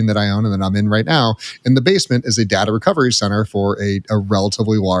the building that I own and that I'm in right now. In the basement is a data recovery center for a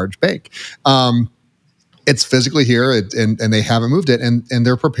relatively large bank. It's physically here, and they haven't moved it, and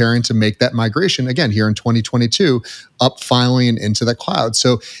they're preparing to make that migration again here in 2022, up filing into the cloud.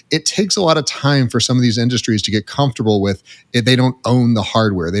 So it takes a lot of time for some of these industries to get comfortable with it. They don't own the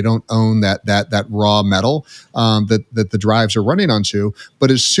hardware, they don't own that raw metal that the drives are running onto. But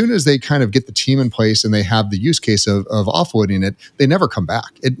as soon as they kind of get the team in place and they have the use case of offloading it, they never come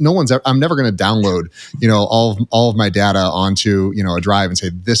back. I'm never going to download all of my data onto a drive and say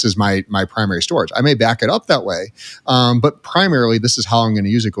this is my primary storage. I may back it up that way, but primarily this is how I'm going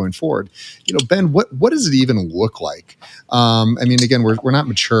to use it going forward. Ben, what does it even look like? Again, we're not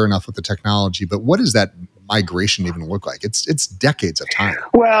mature enough with the technology, but what does that migration even look like? It's decades of time.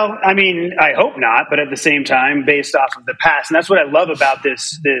 Well, I hope not, but at the same time, based off of the past, and that's what I love about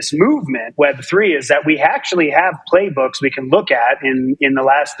this movement, Web3, is that we actually have playbooks we can look at in the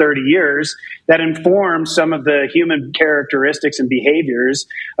last 30 years that inform some of the human characteristics and behaviors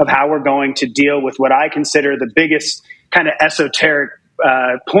of how we're going to deal with what I consider the biggest kind of esoteric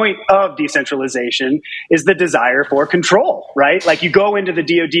point of decentralization is the desire for control, right? Like you go into the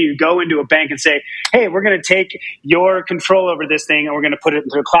DoD, you go into a bank and say, hey, we're going to take your control over this thing and we're going to put it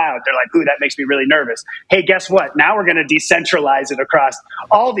into the cloud. They're like, ooh, that makes me really nervous. Hey, guess what? Now we're going to decentralize it across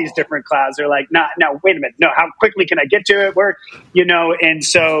all these different clouds. They're like, no, wait a minute. No, how quickly can I get to it? And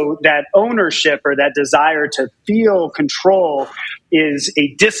so that ownership or that desire to feel control is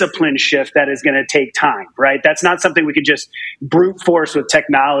a discipline shift that is going to take time, right? That's not something we could just brute force with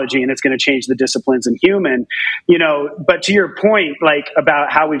technology and it's going to change the disciplines in human, but to your point, like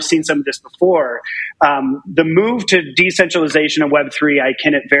about how we've seen some of this before, the move to decentralization of Web3, I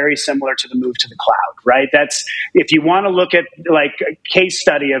akin it very similar to the move to the cloud, right? That's, if you want to look at like a case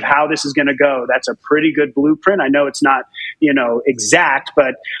study of how this is going to go, that's a pretty good blueprint. I know it's not, exact,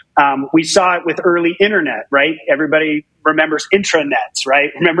 but we saw it with early internet, right? Everybody remembers intranets,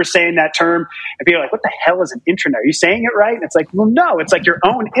 right? Remember saying that term? And people are like, what the hell is an intranet? Are you saying it right? And it's like, well, no, it's like your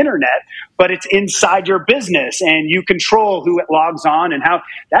own internet, but it's inside your business and you control who it logs on and how.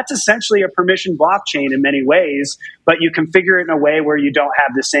 That's essentially a permission blockchain in many ways, but you configure it in a way where you don't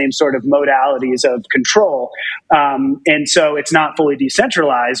have the same sort of modalities of control. And so it's not fully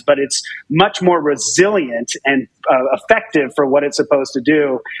decentralized, but it's much more resilient and effective for what it's supposed to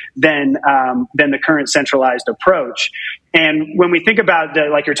do than the current centralized approach. And when we think about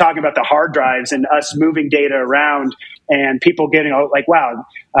like you're talking about the hard drives and us moving data around and people getting like, wow,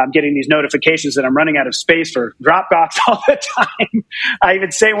 I'm getting these notifications that I'm running out of space for Dropbox all the time. I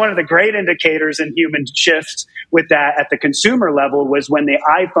would say one of the great indicators in human shifts with that at the consumer level was when the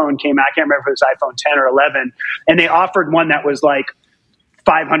iPhone came out. I can't remember if it was iPhone 10 or 11, and they offered one that was like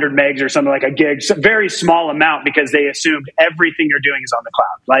 500 megs or something, like a gig, so very small amount, because they assumed everything you're doing is on the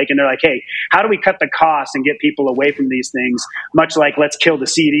cloud. And they're like, hey, how do we cut the cost and get people away from these things? Much like let's kill the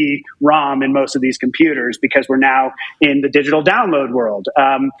CD-ROM in most of these computers because we're now in the digital download world.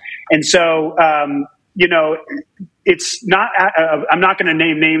 It's not, I'm not going to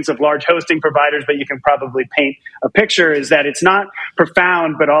name names of large hosting providers, but you can probably paint a picture, is that it's not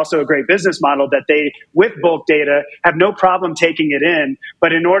profound, but also a great business model that they, with bulk data, have no problem taking it in.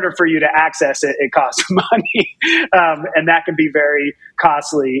 But in order for you to access it, it costs money. And that can be very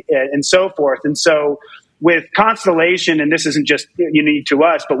costly and so forth. And so with Constellation, and this isn't just unique to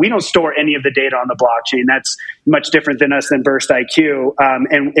us, but we don't store any of the data on the blockchain. That's much different than us than BurstIQ.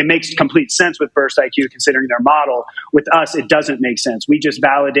 And it makes complete sense with BurstIQ considering their model. With us, it doesn't make sense. We just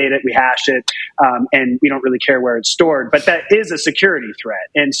validate it, we hash it, and we don't really care where it's stored. But that is a security threat.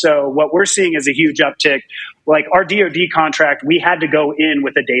 And so what we're seeing is a huge uptick. Like our DoD contract, we had to go in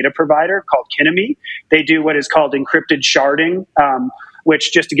with a data provider called Kinemie. They do what is called encrypted sharding,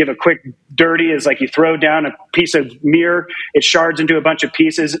 which, just to give a quick dirty, is like you throw down a piece of mirror, it shards into a bunch of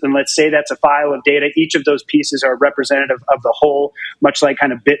pieces, and let's say that's a file of data. Each of those pieces are representative of the whole, much like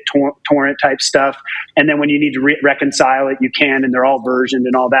kind of BitTorrent type stuff. And then when you need to reconcile it, you can, and they're all versioned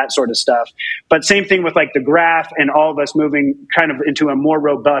and all that sort of stuff. But same thing with like the graph and all of us moving kind of into a more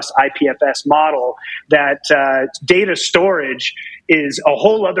robust IPFS model, that data storage is a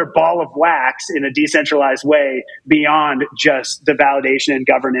whole other ball of wax in a decentralized way beyond just the validation and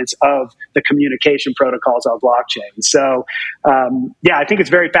governance of the communication protocols on blockchain. So, I think it's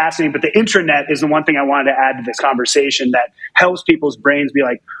very fascinating. But the intranet is the one thing I wanted to add to this conversation that helps people's brains be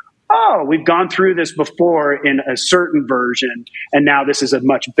like, oh, we've gone through this before in a certain version, and now this is a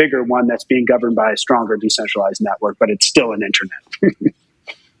much bigger one that's being governed by a stronger decentralized network, but it's still an intranet.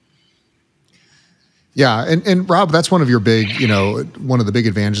 Yeah, and Rob, that's one of your big, one of the big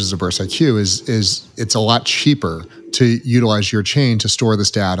advantages of BurstIQ is it's a lot cheaper to utilize your chain to store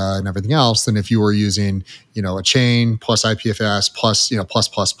this data and everything else than if you were using, a chain plus IPFS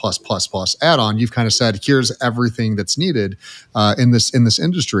plus add-on. You've kind of said, here's everything that's needed in this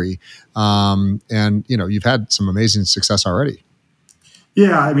industry, and you've had some amazing success already.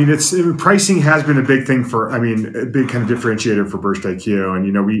 Yeah, I mean, pricing has been a big thing a big kind of differentiator for BurstIQ,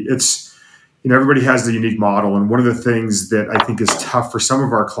 and everybody has the unique model. And one of the things that I think is tough for some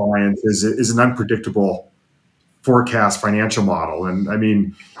of our clients is an unpredictable forecast financial model. And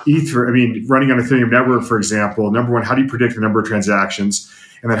running on Ethereum network, for example, number one, how do you predict the number of transactions?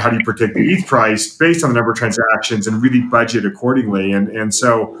 And then how do you predict the ETH price based on the number of transactions and really budget accordingly? And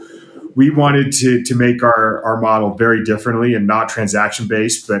so we wanted to make our model very differently and not transaction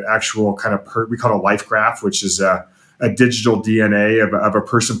based, but actual kind of, we call it a life graph, which is a digital DNA of a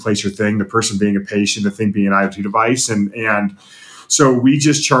person, place, or thing, the person being a patient, the thing being an IoT device. And so we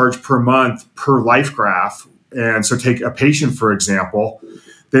just charge per month per life graph. And so take a patient, for example,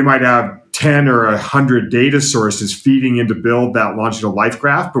 they might have 10 or 100 data sources feeding in to build that longitudinal life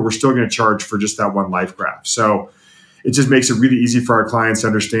graph, but we're still going to charge for just that one life graph. So it just makes it really easy for our clients to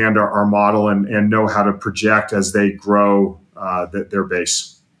understand our model and know how to project as they grow their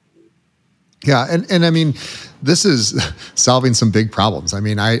base. Yeah, and I mean, this is solving some big problems. I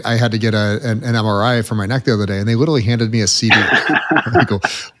mean, I had to get an MRI for my neck the other day, and they literally handed me a CD. I go,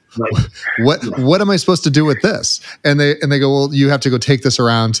 what am I supposed to do with this? And they go, well, you have to go take this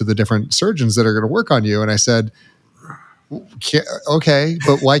around to the different surgeons that are going to work on you. And I said, Okay,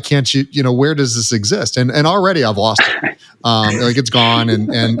 but why can't you, where does this exist? And already I've lost it. Like it's gone and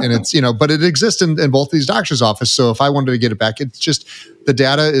it's, but it exists in both these doctors' office. So if I wanted to get it back, it's just the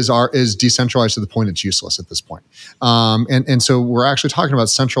data is decentralized to the point it's useless at this point. And so we're actually talking about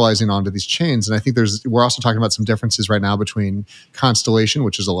centralizing onto these chains. And I think we're also talking about some differences right now between Constellation,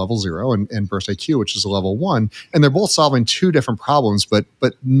 which is a level 0, and BurstIQ, which is a level 1. And they're both solving two different problems, but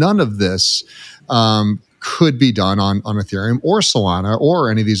none of this could be done on Ethereum or Solana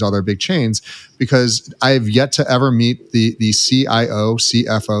or any of these other big chains, because I have yet to ever meet the CIO,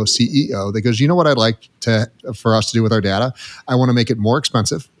 CFO, CEO that goes, you know what I'd like for us to do with our data? I want to make it more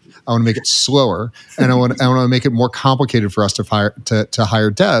expensive. I want to make it slower, and I want to make it more complicated for us to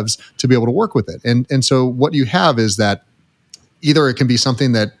hire devs to be able to work with it. And so what you have is that either it can be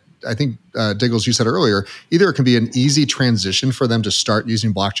something that I think, Diggles, you said earlier, either it can be an easy transition for them to start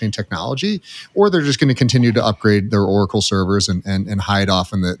using blockchain technology, or they're just going to continue to upgrade their Oracle servers and hide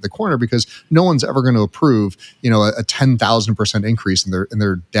off in the corner, because no one's ever going to approve, a 10,000% increase in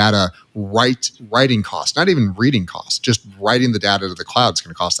their data writing cost, not even reading cost, just writing the data to the cloud is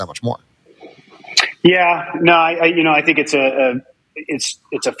going to cost that much more. Yeah, no, I think it's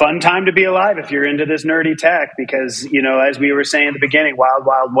a fun time to be alive if you're into this nerdy tech, because as we were saying at the beginning,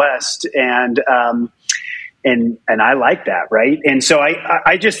 wild west, and I like that, right? And so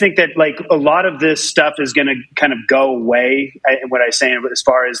I just think that like a lot of this stuff is going to kind of go away. What I was saying as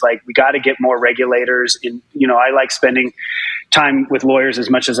far as like we got to get more regulators, and I like spending time with lawyers as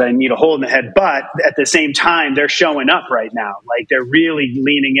much as I need a hole in the head, but at the same time, they're showing up right now. Like they're really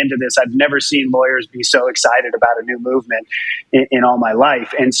leaning into this. I've never seen lawyers be so excited about a new movement in all my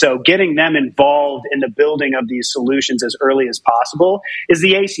life. And so getting them involved in the building of these solutions as early as possible is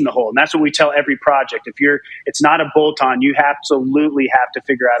the ace in the hole. And that's what we tell every project. It's not a bolt-on, you absolutely have to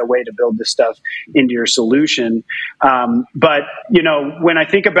figure out a way to build this stuff into your solution. But when I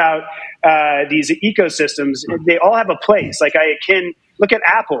think about these ecosystems, they all have a place. Like I can look at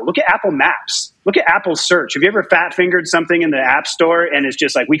Apple, look at Apple Maps, look at Apple Search. Have you ever fat fingered something in the App Store and it's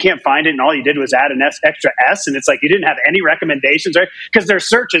just like, we can't find it, and all you did was add an extra S, and it's like you didn't have any recommendations, right? Because their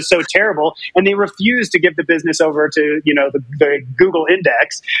search is so terrible, and they refuse to give the business over to the Google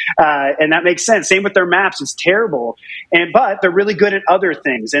index, and that makes sense. Same with their maps; it's terrible, but they're really good at other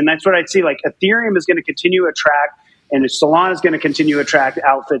things, and that's what I see. Like Ethereum is going to continue to attract. And Solana is going to continue to attract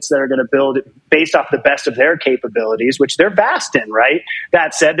outfits that are going to build based off the best of their capabilities, which they're vast in, right?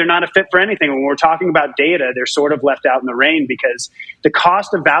 That said, they're not a fit for anything. When we're talking about data, they're sort of left out in the rain, because the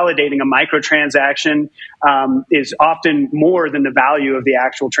cost of validating a microtransaction is often more than the value of the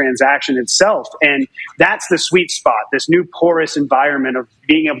actual transaction itself. And that's the sweet spot, this new porous environment of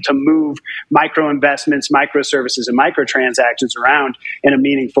being able to move micro investments, microservices, and microtransactions around in a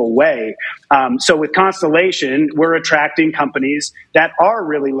meaningful way. So with Constellation, we're attracting companies that are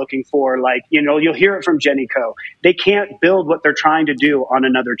really looking for, like, you'll hear it from Jenny Co. They can't build what they're trying to do on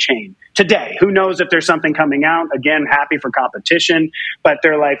another chain today. Who knows if there's something coming out? Again, happy for competition, but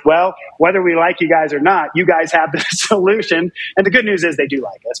they're like, well, whether we like you guys or not, you guys have the solution. And the good news is they do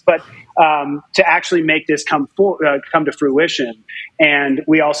like us, but to actually make this come to fruition. And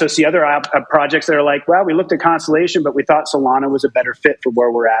we also see other projects that are like, well, we looked at Constellation, but we thought Solana was a better fit for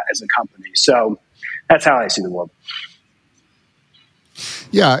where we're at as a company. So that's how I see the world.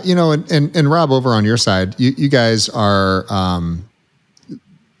 Yeah, and Rob, over on your side, you guys are,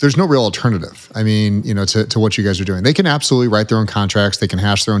 there's no real alternative. I mean, to what you guys are doing. They can absolutely write their own contracts. They can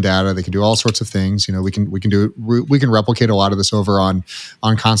hash their own data. They can do all sorts of things. We can replicate a lot of this over on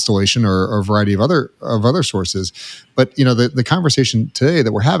Constellation or a variety of other sources. But the conversation today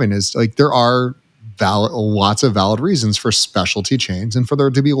that we're having is like there are lots of valid reasons for specialty chains and for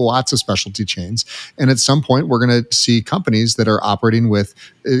there to be lots of specialty chains. And at some point, we're going to see companies that are operating with,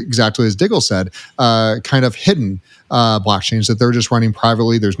 exactly as Diggle said, kind of hidden blockchains that they're just running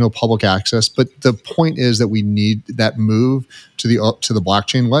privately. There's no public access. But the point is that we need that move to the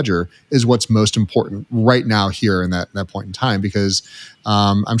blockchain ledger is what's most important right now here in that point in time, because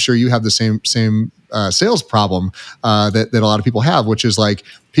I'm sure you have the same sales problem that a lot of people have, which is like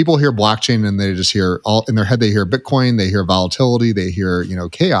people hear blockchain and they just hear all in their head. They hear Bitcoin, they hear volatility, they hear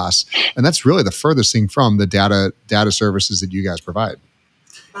chaos, and that's really the furthest thing from the data services that you guys provide.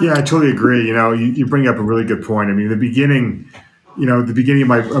 Yeah, I totally agree. You bring up a really good point. I mean, the beginning of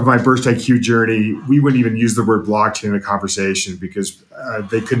my BurstIQ journey, we wouldn't even use the word blockchain in a conversation because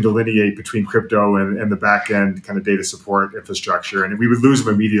they couldn't delineate between crypto and the back end kind of data support infrastructure, and we would lose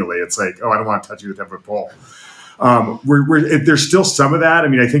them immediately. It's like, oh, I don't want to touch you with a 10-foot pole. There's still some of that. I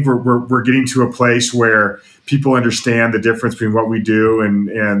mean, I think we're getting to a place where people understand the difference between what we do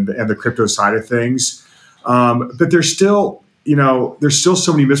and the crypto side of things. But there's still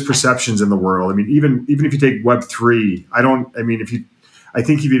so many misperceptions in the world. I mean, even if you take Web3, I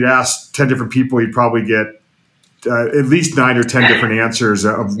think if you'd ask 10 different people, you'd probably get at least 9 or 10 different answers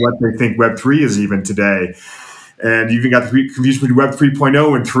of what they think Web3 is even today. And you even got the confusion between Web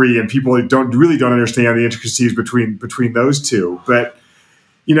 3.0 and 3, and people don't understand the intricacies between those two. But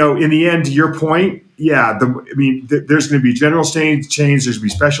in the end, to your point, yeah, there's going to be general chains, there's going to be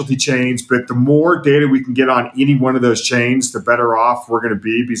specialty chains, but the more data we can get on any one of those chains, the better off we're going to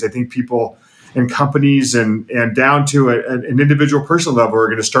be, because I think people and companies and down to an individual personal level are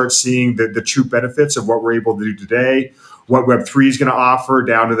going to start seeing the true benefits of what we're able to do today, what Web3 is going to offer,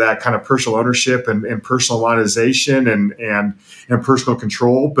 down to that kind of personal ownership and personal monetization and personal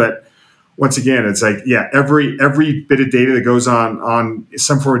control. But once again, it's like, yeah, every bit of data that goes on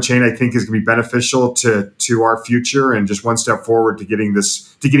some form of chain, I think, is going to be beneficial to our future, and just one step forward to getting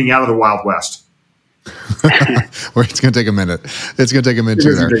out of the Wild West. Well, it's going to take a minute. It's going to take a minute.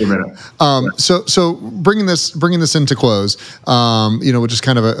 So bringing this into close, just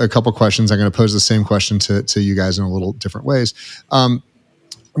kind of a couple questions. I'm going to pose the same question to you guys in a little different ways.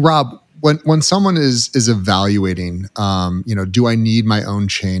 Rob, when someone is evaluating, do I need my own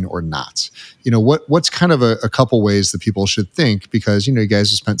chain or not? What's kind of a couple ways that people should think, because, you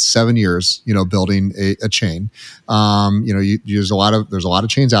guys have spent 7 years, building a chain. There's a lot of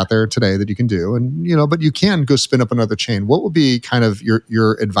chains out there today that you can do, and, but you can go spin up another chain. What would be kind of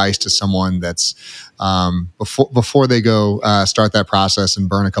your advice to someone that's, before they go start that process and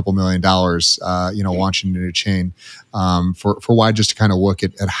burn a couple $1 million, launching a new chain, for why, just to kind of look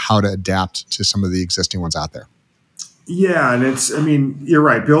at how to adapt to some of the existing ones out there? Yeah, and you're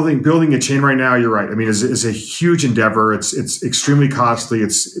right. Building a chain right now, you're right. I mean, is a huge endeavor. It's extremely costly.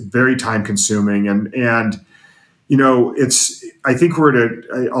 It's very time consuming, and I think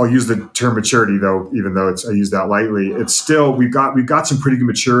I'll use the term maturity, though, even though I use that lightly. It's still, we've got some pretty good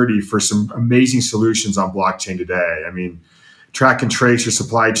maturity for some amazing solutions on blockchain today. I mean, track and trace your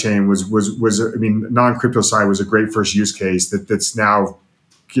supply chain was non-crypto side was a great first use case that's now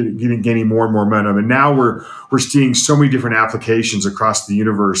gaining more and more momentum. And now we're seeing so many different applications across the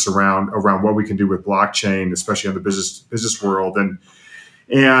universe around what we can do with blockchain, especially on the business world.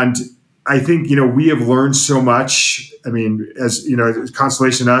 And I think, we have learned so much. I mean, as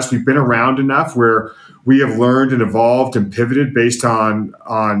Constellation and us, we've been around enough where we have learned and evolved and pivoted based on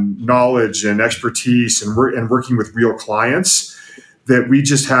knowledge and expertise and working with real clients, that we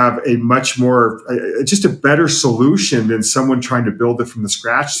just have a much more, just a better solution than someone trying to build it from the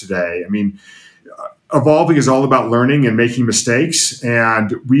scratch today. I mean, evolving is all about learning and making mistakes.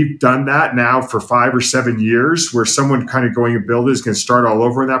 And we've done that now for 5 or 7 years, where someone kind of going to build it is going to start all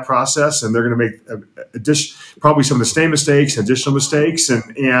over in that process. And they're going to make probably some of the same mistakes, additional mistakes.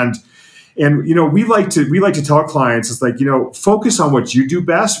 And we like to tell clients, it's like, focus on what you do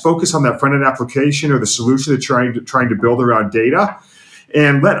best, focus on that front end application or the solution that you're trying to build around data,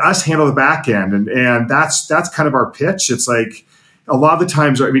 and let us handle the back end. And that's kind of our pitch. It's like, a lot of the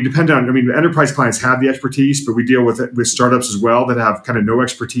times, enterprise clients have the expertise, but we deal with startups as well that have kind of no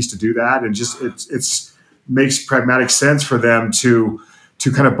expertise to do that. And just, it's makes pragmatic sense for them to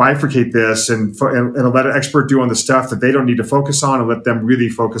kind of bifurcate this and let an expert do on the stuff that they don't need to focus on, and let them really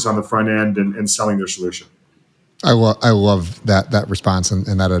focus on the front end and selling their solution. I love that response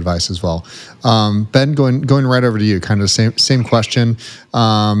and that advice as well. Ben, going right over to you, kind of same question, but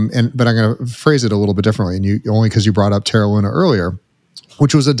I'm going to phrase it a little bit differently, and only because you brought up Terra Luna earlier,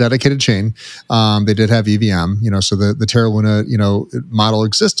 which was a dedicated chain. They did have EVM, so the Terra Luna, model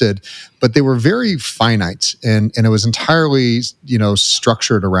existed, but they were very finite, and it was entirely,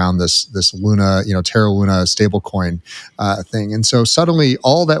 structured around this Luna, Terra Luna stablecoin thing. And so suddenly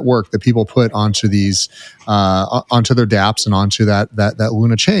all that work that people put onto these, onto their dApps and onto that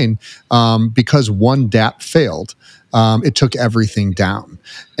Luna chain, because one dApp failed, it took everything down.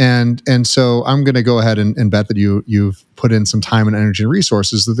 And so I'm going to go ahead and bet that you've put in some time and energy and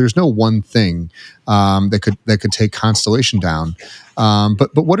resources, that there's no one thing that could take Constellation down.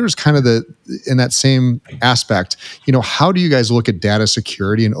 But what is kind of in that same aspect, how do you guys look at data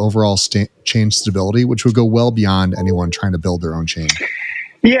security and overall chain stability, which would go well beyond anyone trying to build their own chain?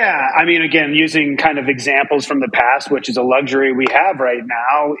 Yeah, again, using kind of examples from the past, which is a luxury we have right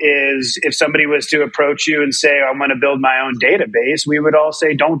now, is if somebody was to approach you and say, I want to build my own database, we would all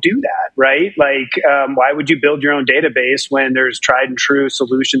say, don't do that, right? Like, why would you build your own database when there's tried and true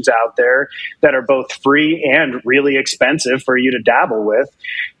solutions out there that are both free and really expensive for you to dabble with?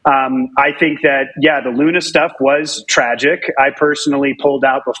 I think that, the Luna stuff was tragic. I personally pulled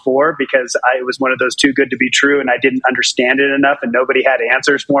out before because it was one of those too good to be true, and I didn't understand it enough, and nobody had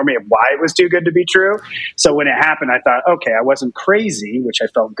answers for me of why it was too good to be true. So when it happened, I thought, okay, I wasn't crazy, which I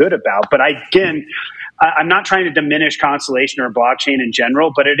felt good about. But I'm not trying to diminish Constellation or blockchain in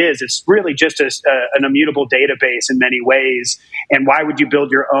general, but it's really just an immutable database in many ways. And why would you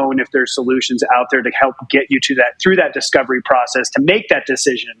build your own if there's solutions out there to help get you to that, through that discovery process, to make that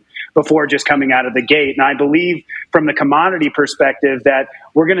decision before just coming out of the gate? And I believe from the commodity perspective that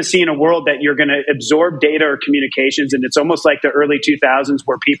we're going to see in a world that you're going to absorb data or communications. And it's almost like the early 2000s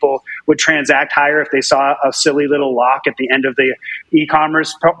where people would transact higher if they saw a silly little lock at the end of the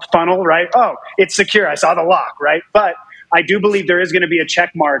e-commerce funnel, right? Oh, it's secure. I saw the lock, right? But I do believe there is going to be a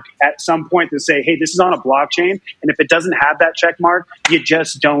check mark at some point to say, hey, this is on a blockchain. And if it doesn't have that check mark, you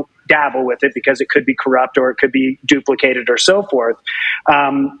just don't dabble with it because it could be corrupt or it could be duplicated or so forth.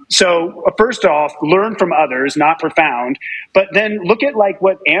 So first off, learn from others, not profound, but then look at like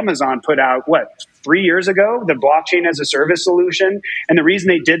what Amazon put out, 3 years ago, the blockchain as a service solution. And the reason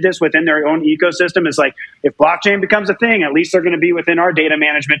they did this within their own ecosystem is like, if blockchain becomes a thing, at least they're going to be within our data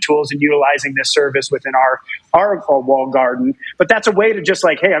management tools and utilizing this service within our walled garden. But that's a way to just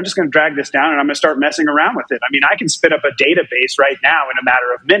like, hey, I'm just going to drag this down and I'm going to start messing around with it. I mean, I can spin up a database right now in a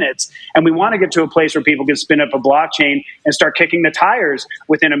matter of minutes. And we want to get to a place where people can spin up a blockchain and start kicking the tires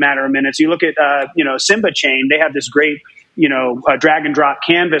within a matter of minutes. You look at, Simba Chain, they have this great a drag and drop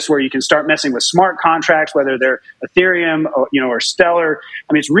canvas where you can start messing with smart contracts, whether they're Ethereum or Stellar.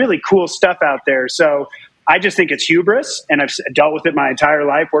 I mean, it's really cool stuff out there. So I just think it's hubris, and I've dealt with it my entire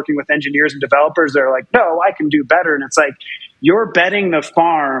life working with engineers and developers. They're like, no, I can do better. And it's like, you're betting the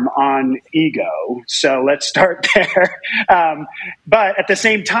farm on ego. So let's start there. But at the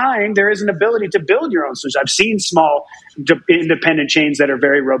same time, there is an ability to build your own solutions. I've seen small independent chains that are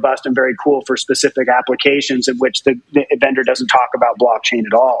very robust and very cool for specific applications in which the vendor doesn't talk about blockchain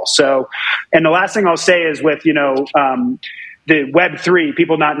at all. So, and the last thing I'll say is with, the Web3,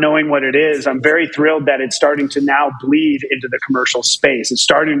 people not knowing what it is, I'm very thrilled that it's starting to now bleed into the commercial space. It's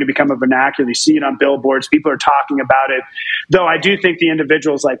starting to become a vernacular. You see it on billboards. People are talking about it. Though I do think the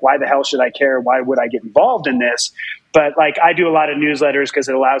individual's like, why the hell should I care? Why would I get involved in this? But like, I do a lot of newsletters because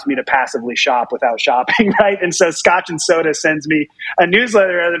it allows me to passively shop without shopping, right? And so Scotch and Soda sends me a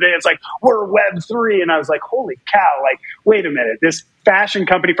newsletter the other day. It's like, we're Web3. And I was like, holy cow, like, wait a minute. This fashion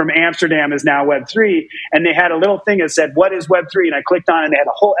company from Amsterdam is now Web3. And they had a little thing that said, what is Web3? And I clicked on it and they had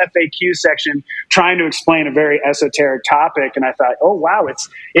a whole FAQ section trying to explain a very esoteric topic. And I thought, oh, wow,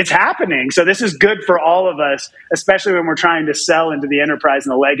 it's happening. So this is good for all of us, especially when we're trying to sell into the enterprise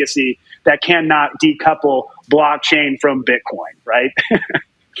and the legacy that cannot decouple blockchain from Bitcoin, right?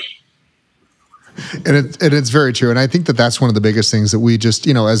 And it's very true. And I think that that's one of the biggest things that we just,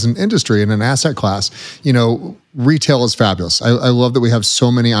 as an industry and an asset class, retail is fabulous. I love that we have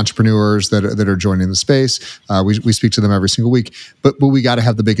so many entrepreneurs that are joining the space. We speak to them every single week, but we got to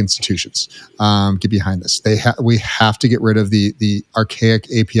have the big institutions get behind this. We have to get rid of the archaic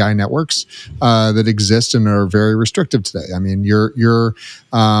API networks that exist and are very restrictive today. I mean, we're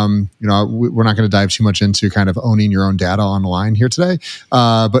not going to dive too much into kind of owning your own data online here today,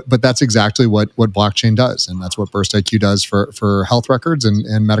 but that's exactly what blockchain does, and that's what BurstIQ does for health records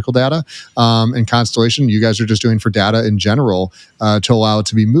and medical data. And Constellation, you guys are just doing for data in general to allow it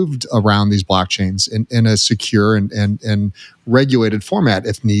to be moved around these blockchains in a secure and regulated format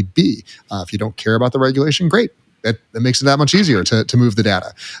if need be. If you don't care about the regulation, great. That makes it that much easier to move the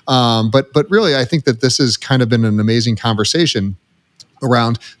data. But really, I think that this has kind of been an amazing conversation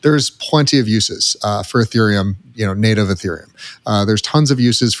around. There's plenty of uses for Ethereum, native Ethereum. There's tons of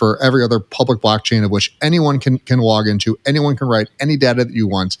uses for every other public blockchain of which anyone can log into. Anyone can write any data that you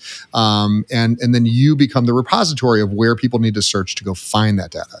want, and then you become the repository of where people need to search to go find that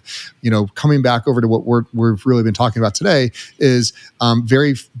data. Coming back over to what we've really been talking about today is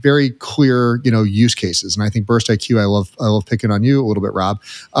very, very clear, use cases. And I think BurstIQ, I love picking on you a little bit, Rob,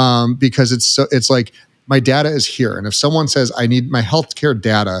 because it's like, my data is here. And if someone says, I need my healthcare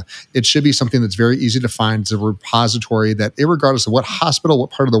data, it should be something that's very easy to find. It's a repository that, regardless of what hospital,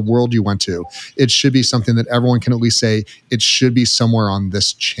 what part of the world you went to, it should be something that everyone can at least say, it should be somewhere on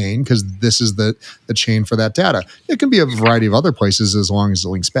this chain because this is the chain for that data. It can be a variety of other places as long as it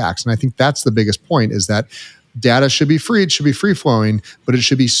links back. And I think that's the biggest point, is that data should be free. It should be free flowing, but it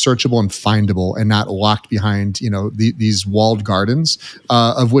should be searchable and findable and not locked behind, these walled gardens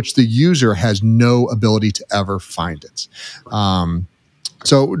of which the user has no ability to ever find it.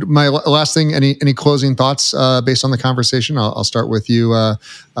 So my last thing, any closing thoughts based on the conversation? I'll start with you,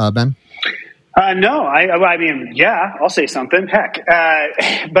 Ben. No, I mean, yeah, I'll say something. Heck,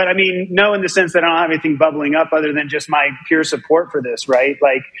 but I mean, no, in the sense that I don't have anything bubbling up other than just my pure support for this, right?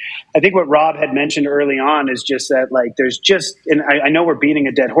 Like, I think what Rob had mentioned early on is just that, like, there's just, and I know we're beating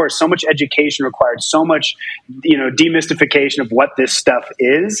a dead horse. So much education required, so much, demystification of what this stuff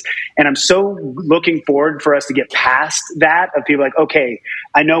is, and I'm so looking forward for us to get past that. Of people like, okay,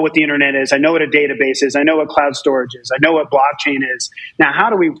 I know what the internet is, I know what a database is, I know what cloud storage is, I know what blockchain is. Now, how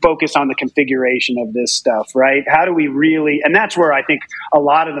do we focus on the configuration of this stuff, right? How do we really, and that's where I think a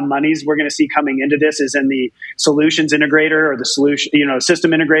lot of the monies we're going to see coming into this is in the solutions integrator or the solution,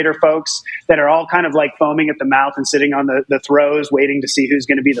 system integrator folks that are all kind of like foaming at the mouth and sitting on the throws, waiting to see who's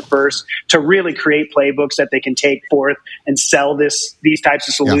going to be the first to really create playbooks that they can take forth and sell these types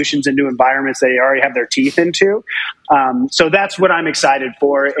of solutions into environments they already have their teeth into. So that's what I'm excited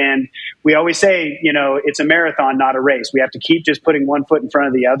for. And we always say, it's a marathon, not a race. We have to keep just putting one foot in front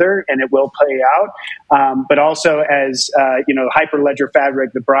of the other, and it will play out. But also, as Hyperledger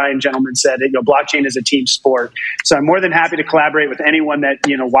Fabric, the Brian gentleman said, blockchain is a team sport. So I'm more than happy to collaborate with anyone that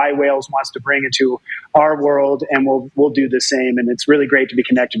Y Whales wants to bring into our world, and we'll do the same. And it's really great to be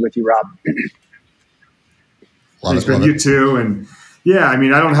connected with you, Rob. Thanks, Ben. You too. And yeah, I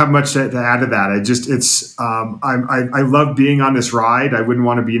mean, I don't have much to add to that. I love being on this ride. I wouldn't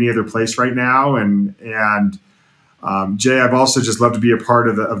want to be any other place right now. And Jay, I've also just loved to be a part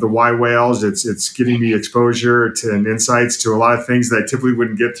of the Y Whales. It's giving me exposure to and insights to a lot of things that I typically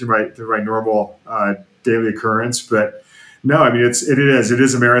wouldn't get through my normal daily occurrence. But no, I mean, it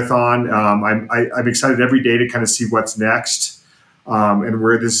is a marathon. I'm excited every day to kind of see what's next. And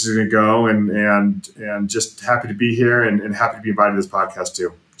where this is going to go, and just happy to be here and happy to be invited to this podcast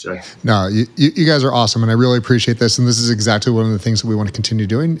too. Jay. No, you guys are awesome, and I really appreciate this. And this is exactly one of the things that we want to continue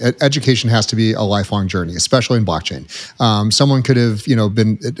doing. Education has to be a lifelong journey, especially in blockchain. Someone could have,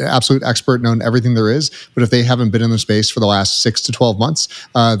 been an absolute expert, known everything there is, but if they haven't been in the space for the last 6 to 12 months,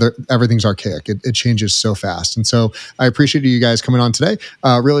 everything's archaic. It changes so fast. And so I appreciate you guys coming on today,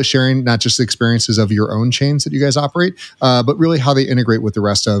 really sharing not just the experiences of your own chains that you guys operate, but really how they integrate with the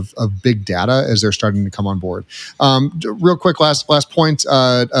rest of big data as they're starting to come on board. Real quick, last point.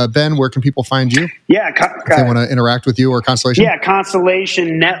 Ben, where can people find you? Yeah. If they want to interact with you or Constellation? Yeah,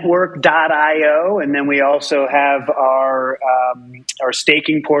 constellationnetwork.io. And then we also have our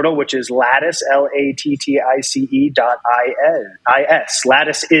staking portal, which is Lattice, LATTICE.IS.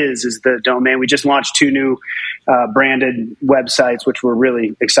 Lattice is the domain. We just launched 2 new branded websites, which we're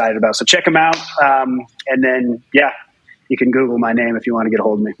really excited about. So check them out. And then, you can Google my name if you want to get a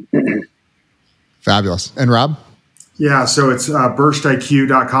hold of me. Fabulous. And Rob? Yeah, so it's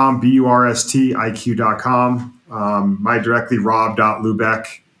BurstIQ.com, BurstIQ.com. My directly,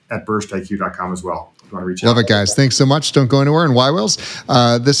 rob.lubeck@BurstIQ.com as well. If you want to reach out. Love it, guys. Thanks so much. Don't go anywhere. And Y Whales,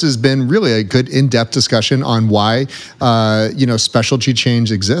 this has been really a good in-depth discussion on why, specialty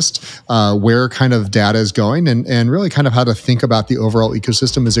chains exist, where kind of data is going, and really kind of how to think about the overall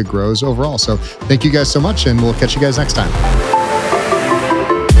ecosystem as it grows overall. So thank you guys so much, and we'll catch you guys next time.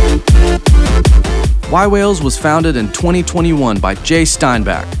 Y Whales was founded in 2021 by Jay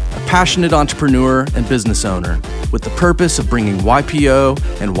Steinbach, a passionate entrepreneur and business owner, with the purpose of bringing YPO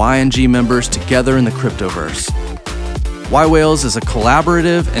and YNG members together in the cryptoverse. Y Whales is a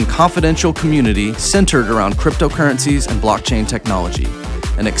collaborative and confidential community centered around cryptocurrencies and blockchain technology,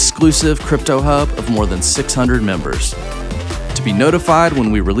 an exclusive crypto hub of more than 600 members. To be notified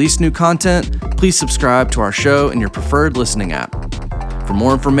when we release new content, please subscribe to our show in your preferred listening app. For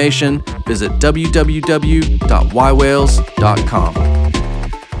more information, visit www.ywhales.com.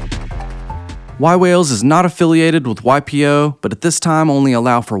 Y Whales is not affiliated with YPO, but at this time only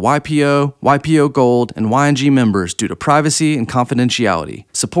allow for YPO, YPO Gold, and YNG members due to privacy and confidentiality.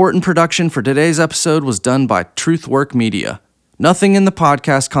 Support and production for today's episode was done by Truthwork Media. Nothing in the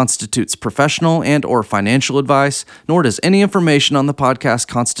podcast constitutes professional and or financial advice, nor does any information on the podcast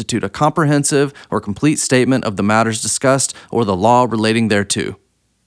constitute a comprehensive or complete statement of the matters discussed or the law relating thereto.